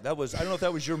 Oh, yeah, I don't know if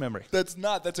that was your memory. That's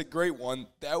a great one.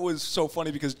 That was so funny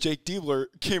because Jake Diebler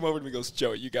came over to me and goes,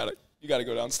 Joey, you got to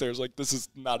go downstairs. Like, this is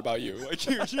not about you. Like,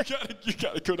 you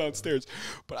got to go downstairs.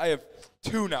 But I have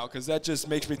two now because that just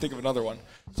makes me think of another one.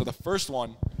 So the first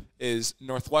one is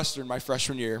Northwestern, my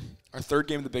freshman year, our third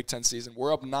game of the Big Ten season.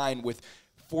 We're up 9 with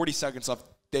 40 seconds left.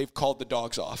 They've called the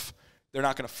dogs off. They're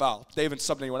not going to foul. They haven't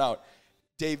subbed anyone out.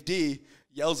 Dave D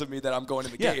yells at me that I'm going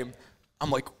in the game. I'm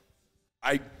like,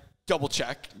 I double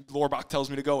check. Lorbach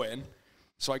tells me to go in.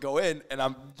 So I go in, and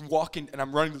I'm walking, and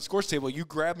I'm running to the scores table. You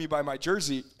grab me by my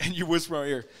jersey, and you whisper in my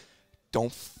ear,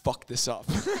 don't fuck this up.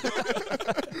 And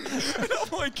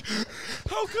I'm like,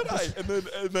 how could I?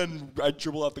 And then I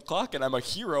dribble out the clock, and I'm a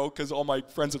hero because all my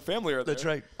friends and family are there. That's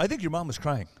right. I think your mom was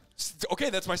crying. Okay,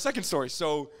 that's my second story.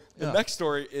 So the next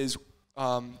story is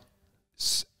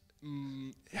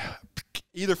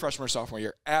either freshman or sophomore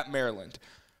year at Maryland.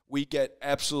 We get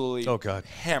absolutely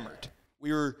hammered.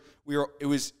 It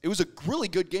was a really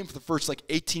good game for the first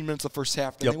 18 minutes of the first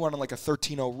half. Then they went on a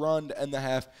 13-0 run to end the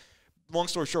half. Long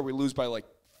story short, we lose by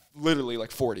literally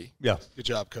 40. Yeah. Good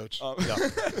job, Coach.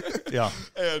 Yeah.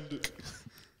 And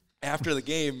after the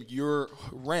game, your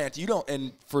rant,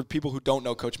 and for people who don't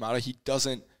know Coach Matta, you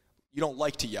don't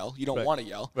like to yell. You don't want to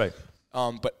yell. Right.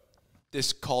 But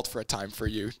this called for a time for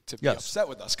you to be upset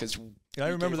with us because I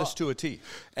remember this to a T.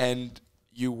 And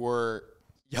you were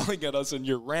yelling at us, and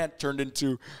your rant turned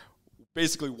into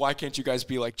basically, why can't you guys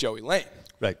be like Joey Lane?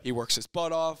 Right. He works his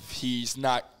butt off. He's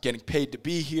not getting paid to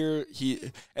be here.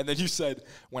 And then you said,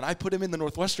 when I put him in the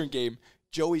Northwestern game,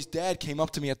 Joey's dad came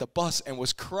up to me at the bus and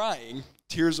was crying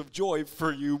tears of joy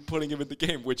for you putting him in the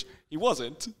game, which he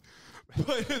wasn't.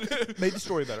 But made the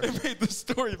story better. It made the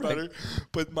story better.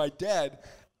 But my dad,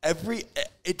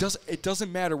 it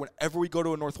doesn't matter whenever we go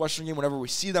to a Northwestern game, whenever we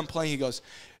see them playing, he goes,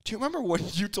 do you remember when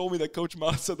you told me that Coach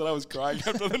Matta said that I was crying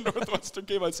after the Northwestern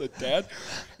game? I said, Dad,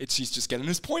 he's just getting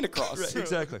his point across. Right,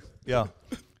 exactly. Yeah.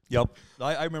 Yep.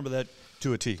 I remember that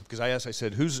to a T because I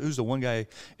said, who's the one guy,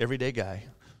 everyday guy,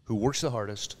 who works the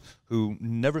hardest, who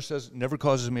never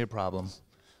causes me a problem?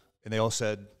 And they all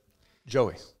said,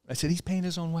 Joey. I said, he's paying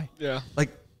his own way. Yeah. You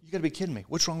got to be kidding me.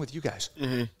 What's wrong with you guys?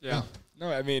 Mm-hmm. Yeah.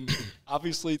 No, I mean,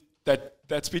 obviously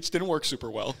that speech didn't work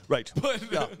super well. Right.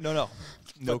 But no.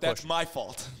 But that's my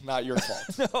fault, not your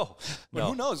fault. But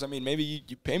who knows? I mean, maybe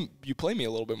you play me a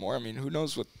little bit more. I mean, who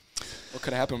knows what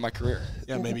could have happened in my career?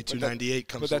 Yeah, maybe 298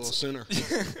 comes a little sooner.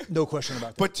 No question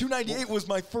about that. But 298 was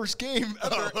my first game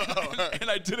ever,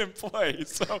 and I didn't play,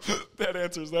 so that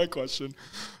answers that question.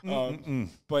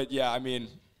 But yeah, I mean,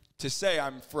 to say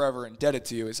I'm forever indebted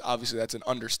to you is obviously that's an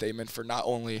understatement for not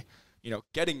only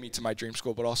getting me to my dream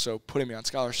school, but also putting me on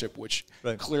scholarship, which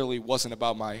clearly wasn't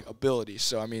about my ability.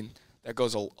 So, I mean, that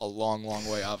goes a long, long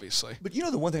way, obviously. But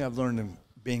the one thing I've learned in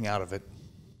being out of it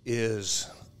is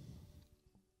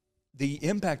the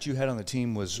impact you had on the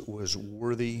team was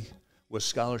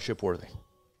scholarship worthy.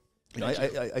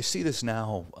 I see this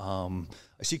now.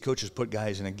 I see coaches put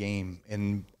guys in a game,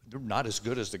 and they're not as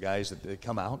good as the guys that they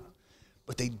come out,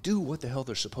 but they do what the hell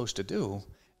they're supposed to do,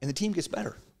 and the team gets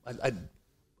better.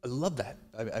 I love that.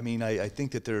 I mean, I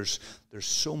think that there's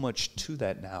so much to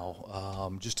that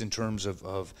now, just in terms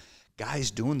of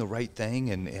guys doing the right thing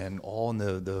and all in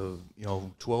the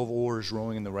 12 oars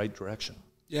rowing in the right direction.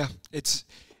 Yeah, it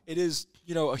is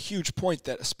a huge point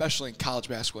that especially in college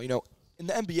basketball, in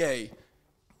the NBA,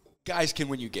 guys can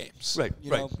win you games. Right,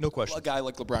 no question. A guy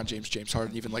like LeBron James, James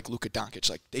Harden, even like Luka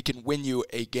Doncic, they can win you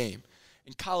a game.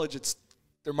 In college,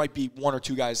 there might be 1 or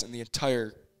 2 guys in the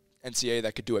entire NCAA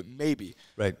that could do it, maybe.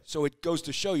 Right. So it goes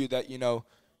to show you that,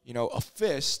 a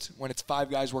fist, when it's 5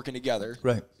 guys working together,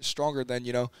 Right. is stronger than,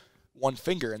 one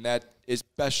finger. And that is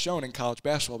best shown in college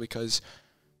basketball because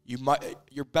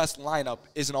your best lineup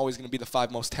isn't always going to be the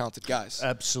 5 most talented guys.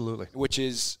 Absolutely. Which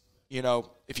is,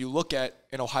 if you look at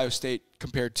an Ohio State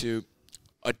compared to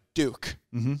a Duke,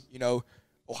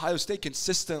 Ohio State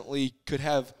consistently could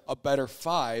have a better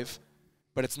 5,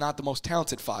 but it's not the most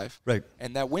talented 5. Right.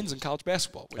 And that wins in college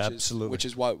basketball, which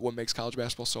is what makes college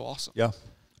basketball so awesome. Yeah,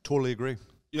 totally agree.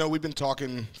 We've been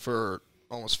talking for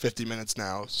almost 50 minutes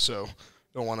now, so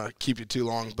don't want to keep you too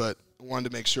long, but I wanted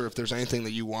to make sure if there's anything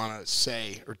that you want to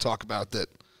say or talk about that,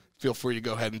 feel free to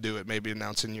go ahead and do it, maybe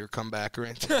announcing your comeback or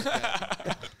anything like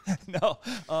that. No,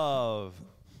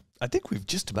 I think we've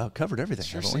just about covered everything.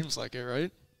 Sure seems like it,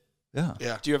 right? Yeah.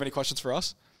 Yeah. Do you have any questions for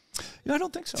us? I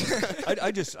don't think so.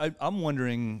 I'm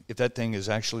wondering if that thing is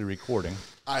actually recording.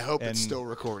 I hope it's still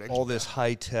recording. All this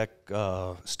high-tech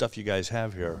stuff you guys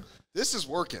have here. This is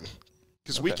working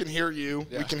because we can hear you.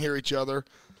 Yeah. We can hear each other.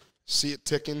 See it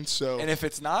ticking. So, and if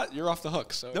it's not, you're off the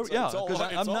hook. So because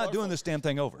I'm not doing this damn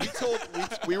thing over.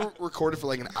 We were recorded for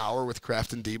like an hour with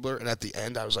Kraft and Diebler, and at the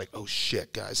end, I was like, "Oh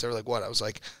shit, guys!" They were like, "What?" I was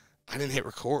like, "I didn't hit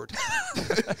record."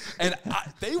 And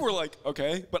they were like,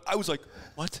 "Okay," but I was like,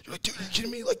 "What?" You're like, "Dude, are you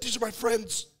kidding me? Like, these are my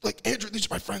friends. Like, Andrew, these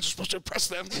are my friends. We're supposed to impress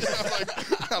them."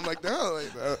 I'm like, no.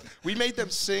 We made them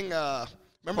sing.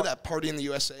 Remember that Party in the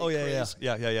USA? Oh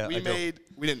yeah.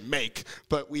 We didn't make,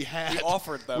 but we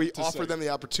offered them the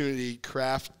opportunity,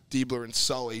 Kraft, Diebler, and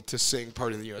Sully, to sing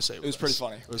Party in the USA. It was pretty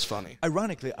funny. It was funny.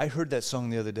 Ironically, I heard that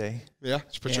song the other day. Yeah,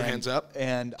 just put your hands up.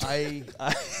 And I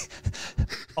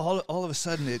all of a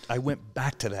sudden I went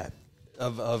back to that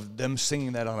of them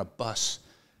singing that on a bus,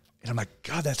 and I'm like,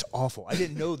 God, that's awful. I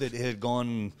didn't know that it had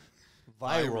gone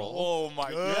viral. Oh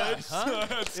my goodness! Huh?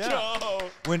 Let's go.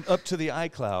 Went up to the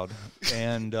iCloud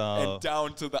and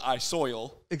down to the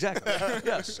iSoil. Exactly.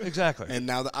 Yes, exactly. And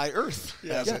now the iEarth.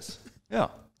 Yes. Yeah.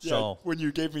 So when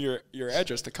you gave me your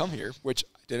address to come here, which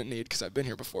I didn't need because I've been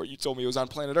here before, you told me it was on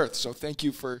planet Earth. So thank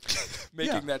you for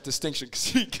making that distinction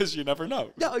because you never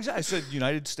know. Yeah, exactly. I said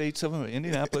United States of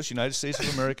Indianapolis, United States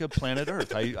of America, planet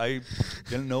Earth. I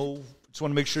didn't know. Just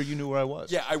want to make sure you knew where I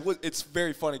was. Yeah, it's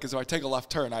very funny because if I take a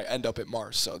left turn, I end up at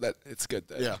Mars. So that it's good.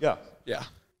 Yeah.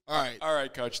 All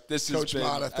right, Coach. This is Coach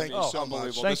Matta. Thank you so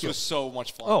much. This was so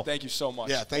much fun. Thank you so much.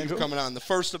 Yeah, thank you for coming on. The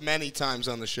first of many times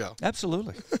on the show.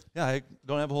 Absolutely. Yeah, I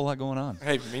don't have a whole lot going on.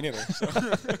 Hey, me neither. So.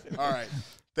 All right.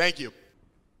 Thank you.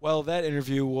 Well, that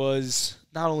interview was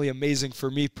not only amazing for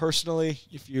me personally.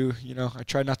 I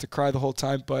tried not to cry the whole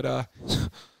time, but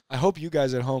I hope you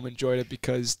guys at home enjoyed it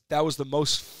because that was the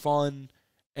most fun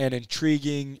and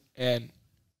intriguing and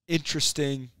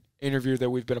interesting interview that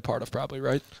we've been a part of, probably,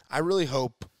 right? I really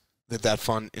hope that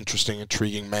fun, interesting,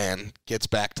 intriguing man gets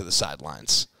back to the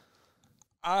sidelines.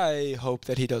 I hope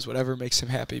that he does whatever makes him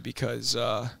happy because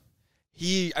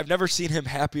I've never seen him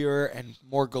happier and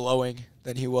more glowing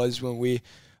than he was when we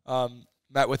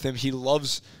met with him. He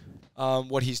loves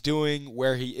what he's doing,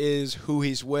 where he is, who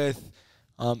he's with.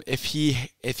 If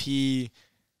he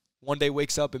one day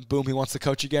wakes up and boom, he wants to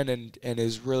coach again and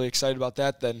is really excited about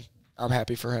that, then I'm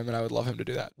happy for him and I would love him to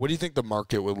do that. What do you think the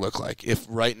market would look like if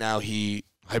right now he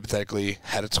hypothetically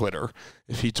had a Twitter,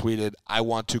 if he tweeted, "I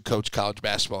want to coach college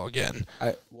basketball again"?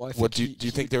 Do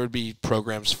you think there would be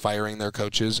programs firing their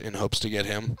coaches in hopes to get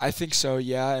him? I think so,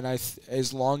 yeah. And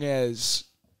as long as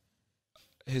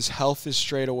his health is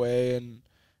straight away and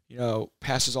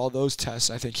passes all those tests,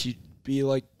 I think he'd be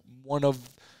like one of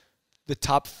the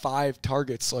top 5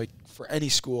 targets like for any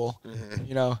school.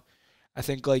 Mm-hmm. I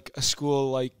think like a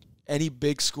school like any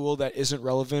big school that isn't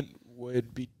relevant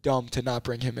would be dumb to not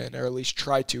bring him in, or at least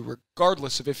try to,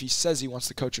 regardless of if he says he wants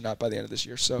to coach or not by the end of this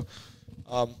year. So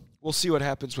we'll see what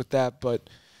happens with that. But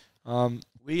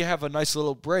we have a nice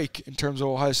little break in terms of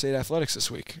Ohio State athletics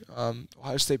this week.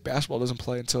 Ohio State basketball doesn't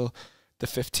play until the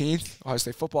 15th. Ohio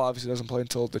State football obviously doesn't play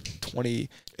until the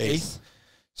 28th.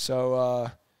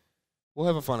 So we'll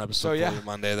have a fun episode for you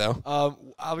Monday, though.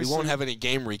 Obviously, we won't have any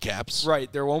game recaps.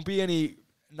 Right. There won't be anything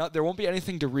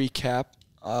to recap.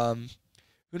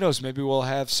 Who knows? Maybe we'll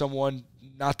have someone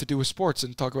not to do with sports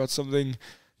and talk about something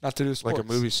not to do with sports. Like a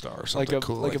movie star or something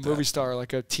cool like a movie star,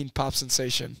 like a teen pop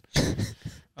sensation.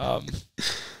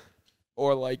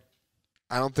 Or like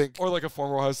a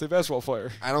former Ohio State basketball player.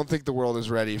 I don't think the world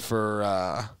is ready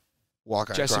for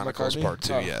Walk-On Chronicles McCartney? Part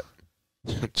 2 yet.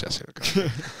 Jesse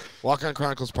McCartney. Walk-On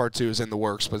Chronicles Part 2 is in the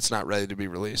works, but it's not ready to be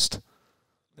released.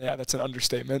 Yeah, that's an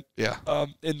understatement. Yeah.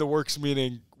 In the works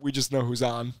meaning we just know who's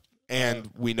on. And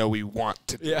we know we want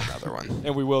to do another one.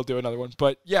 And we will do another one.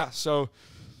 But, yeah, so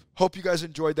hope you guys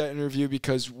enjoyed that interview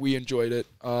because we enjoyed it.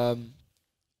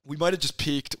 We might have just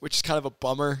peaked, which is kind of a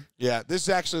bummer. Yeah, this is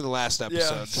actually the last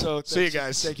episode. Yeah, so see you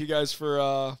guys. Thank you guys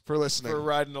for listening. For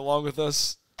riding along with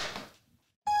us.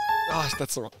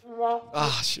 That's the wrong.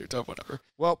 Shoot, whatever.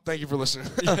 Well, thank you for listening.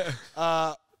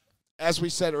 As we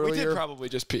said earlier, we did probably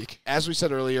just peak. As we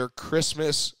said earlier,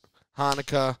 Christmas,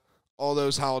 Hanukkah, all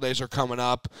those holidays are coming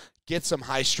up. Get some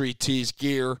High Street Tees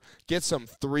gear. Get some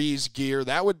Threes gear.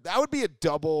 That would be a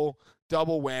double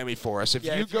whammy for us. If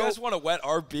you guys want to wet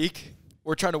our beak.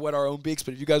 We're trying to wet our own beaks,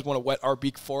 but if you guys want to wet our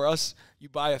beak for us, you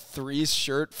buy a Threes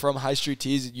shirt from High Street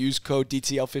Tees and use code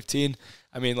DTL15.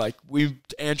 I mean,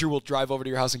 Andrew will drive over to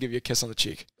your house and give you a kiss on the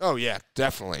cheek. Oh, yeah,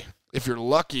 definitely. If you're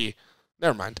lucky,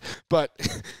 never mind. But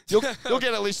you'll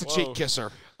get at least a cheek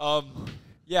kisser.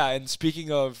 Yeah, and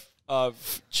speaking of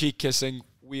cheek kissing,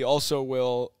 we also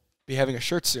will be having a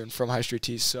shirt soon from High Street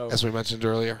Tees. So as we mentioned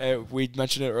earlier. We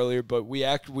mentioned it earlier, but we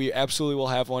absolutely will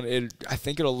have one. I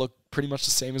think it'll look pretty much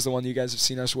the same as the one you guys have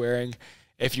seen us wearing.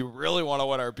 If you really want to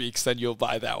wet our beaks, then you'll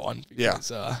buy that one.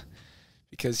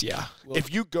 Because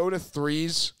if you go to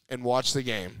Threes and watch the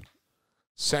game,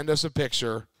 send us a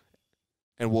picture,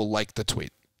 and we'll like the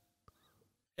tweet.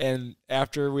 And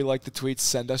after we like the tweet,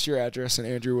 send us your address, and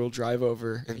Andrew will drive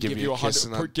over and give you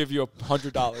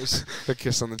 $100. A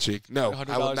kiss on the cheek. No,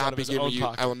 I will not be giving you.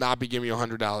 I will not be giving you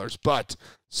 $100. But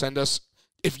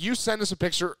if you send us a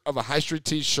picture of a High Street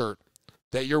Tees shirt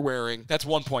that you're wearing, that's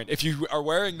 1 point. If you are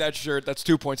wearing that shirt, that's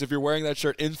 2 points. If you're wearing that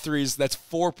shirt in Threes, that's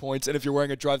 4 points. And if you're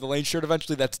wearing a Drive the Lane shirt,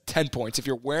 eventually that's 10 points. If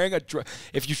you're wearing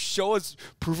if you show us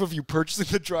proof of you purchasing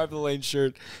the Drive the Lane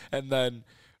shirt, and then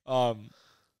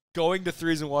going to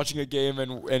Threes and watching a game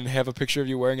and have a picture of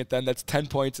you wearing it, then that's 10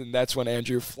 points, and that's when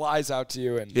Andrew flies out to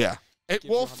you. And it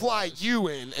will fly you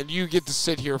in, and you get to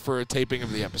sit here for a taping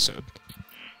of the episode.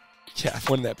 Yeah,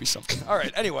 wouldn't that be something? All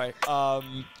right, anyway.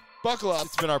 Buckle up.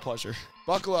 It's been our pleasure.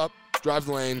 Buckle up. Drive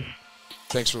the lane.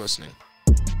 Thanks for listening.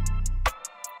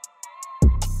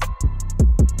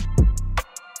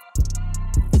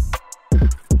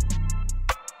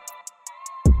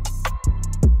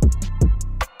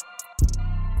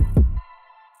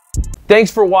 Thanks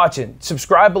for watching.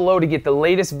 Subscribe below to get the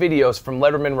latest videos from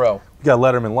Lettermen Row. We got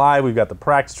Letterman Live, we've got the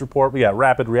practice report, we got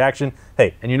rapid reaction.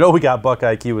 Hey, and you know we got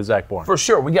Buckeye IQ with Zach Bourne. For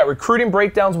sure. We got recruiting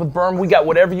breakdowns with Berm. We got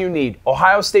whatever you need.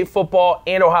 Ohio State football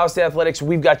and Ohio State athletics,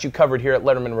 we've got you covered here at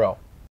Lettermen Row.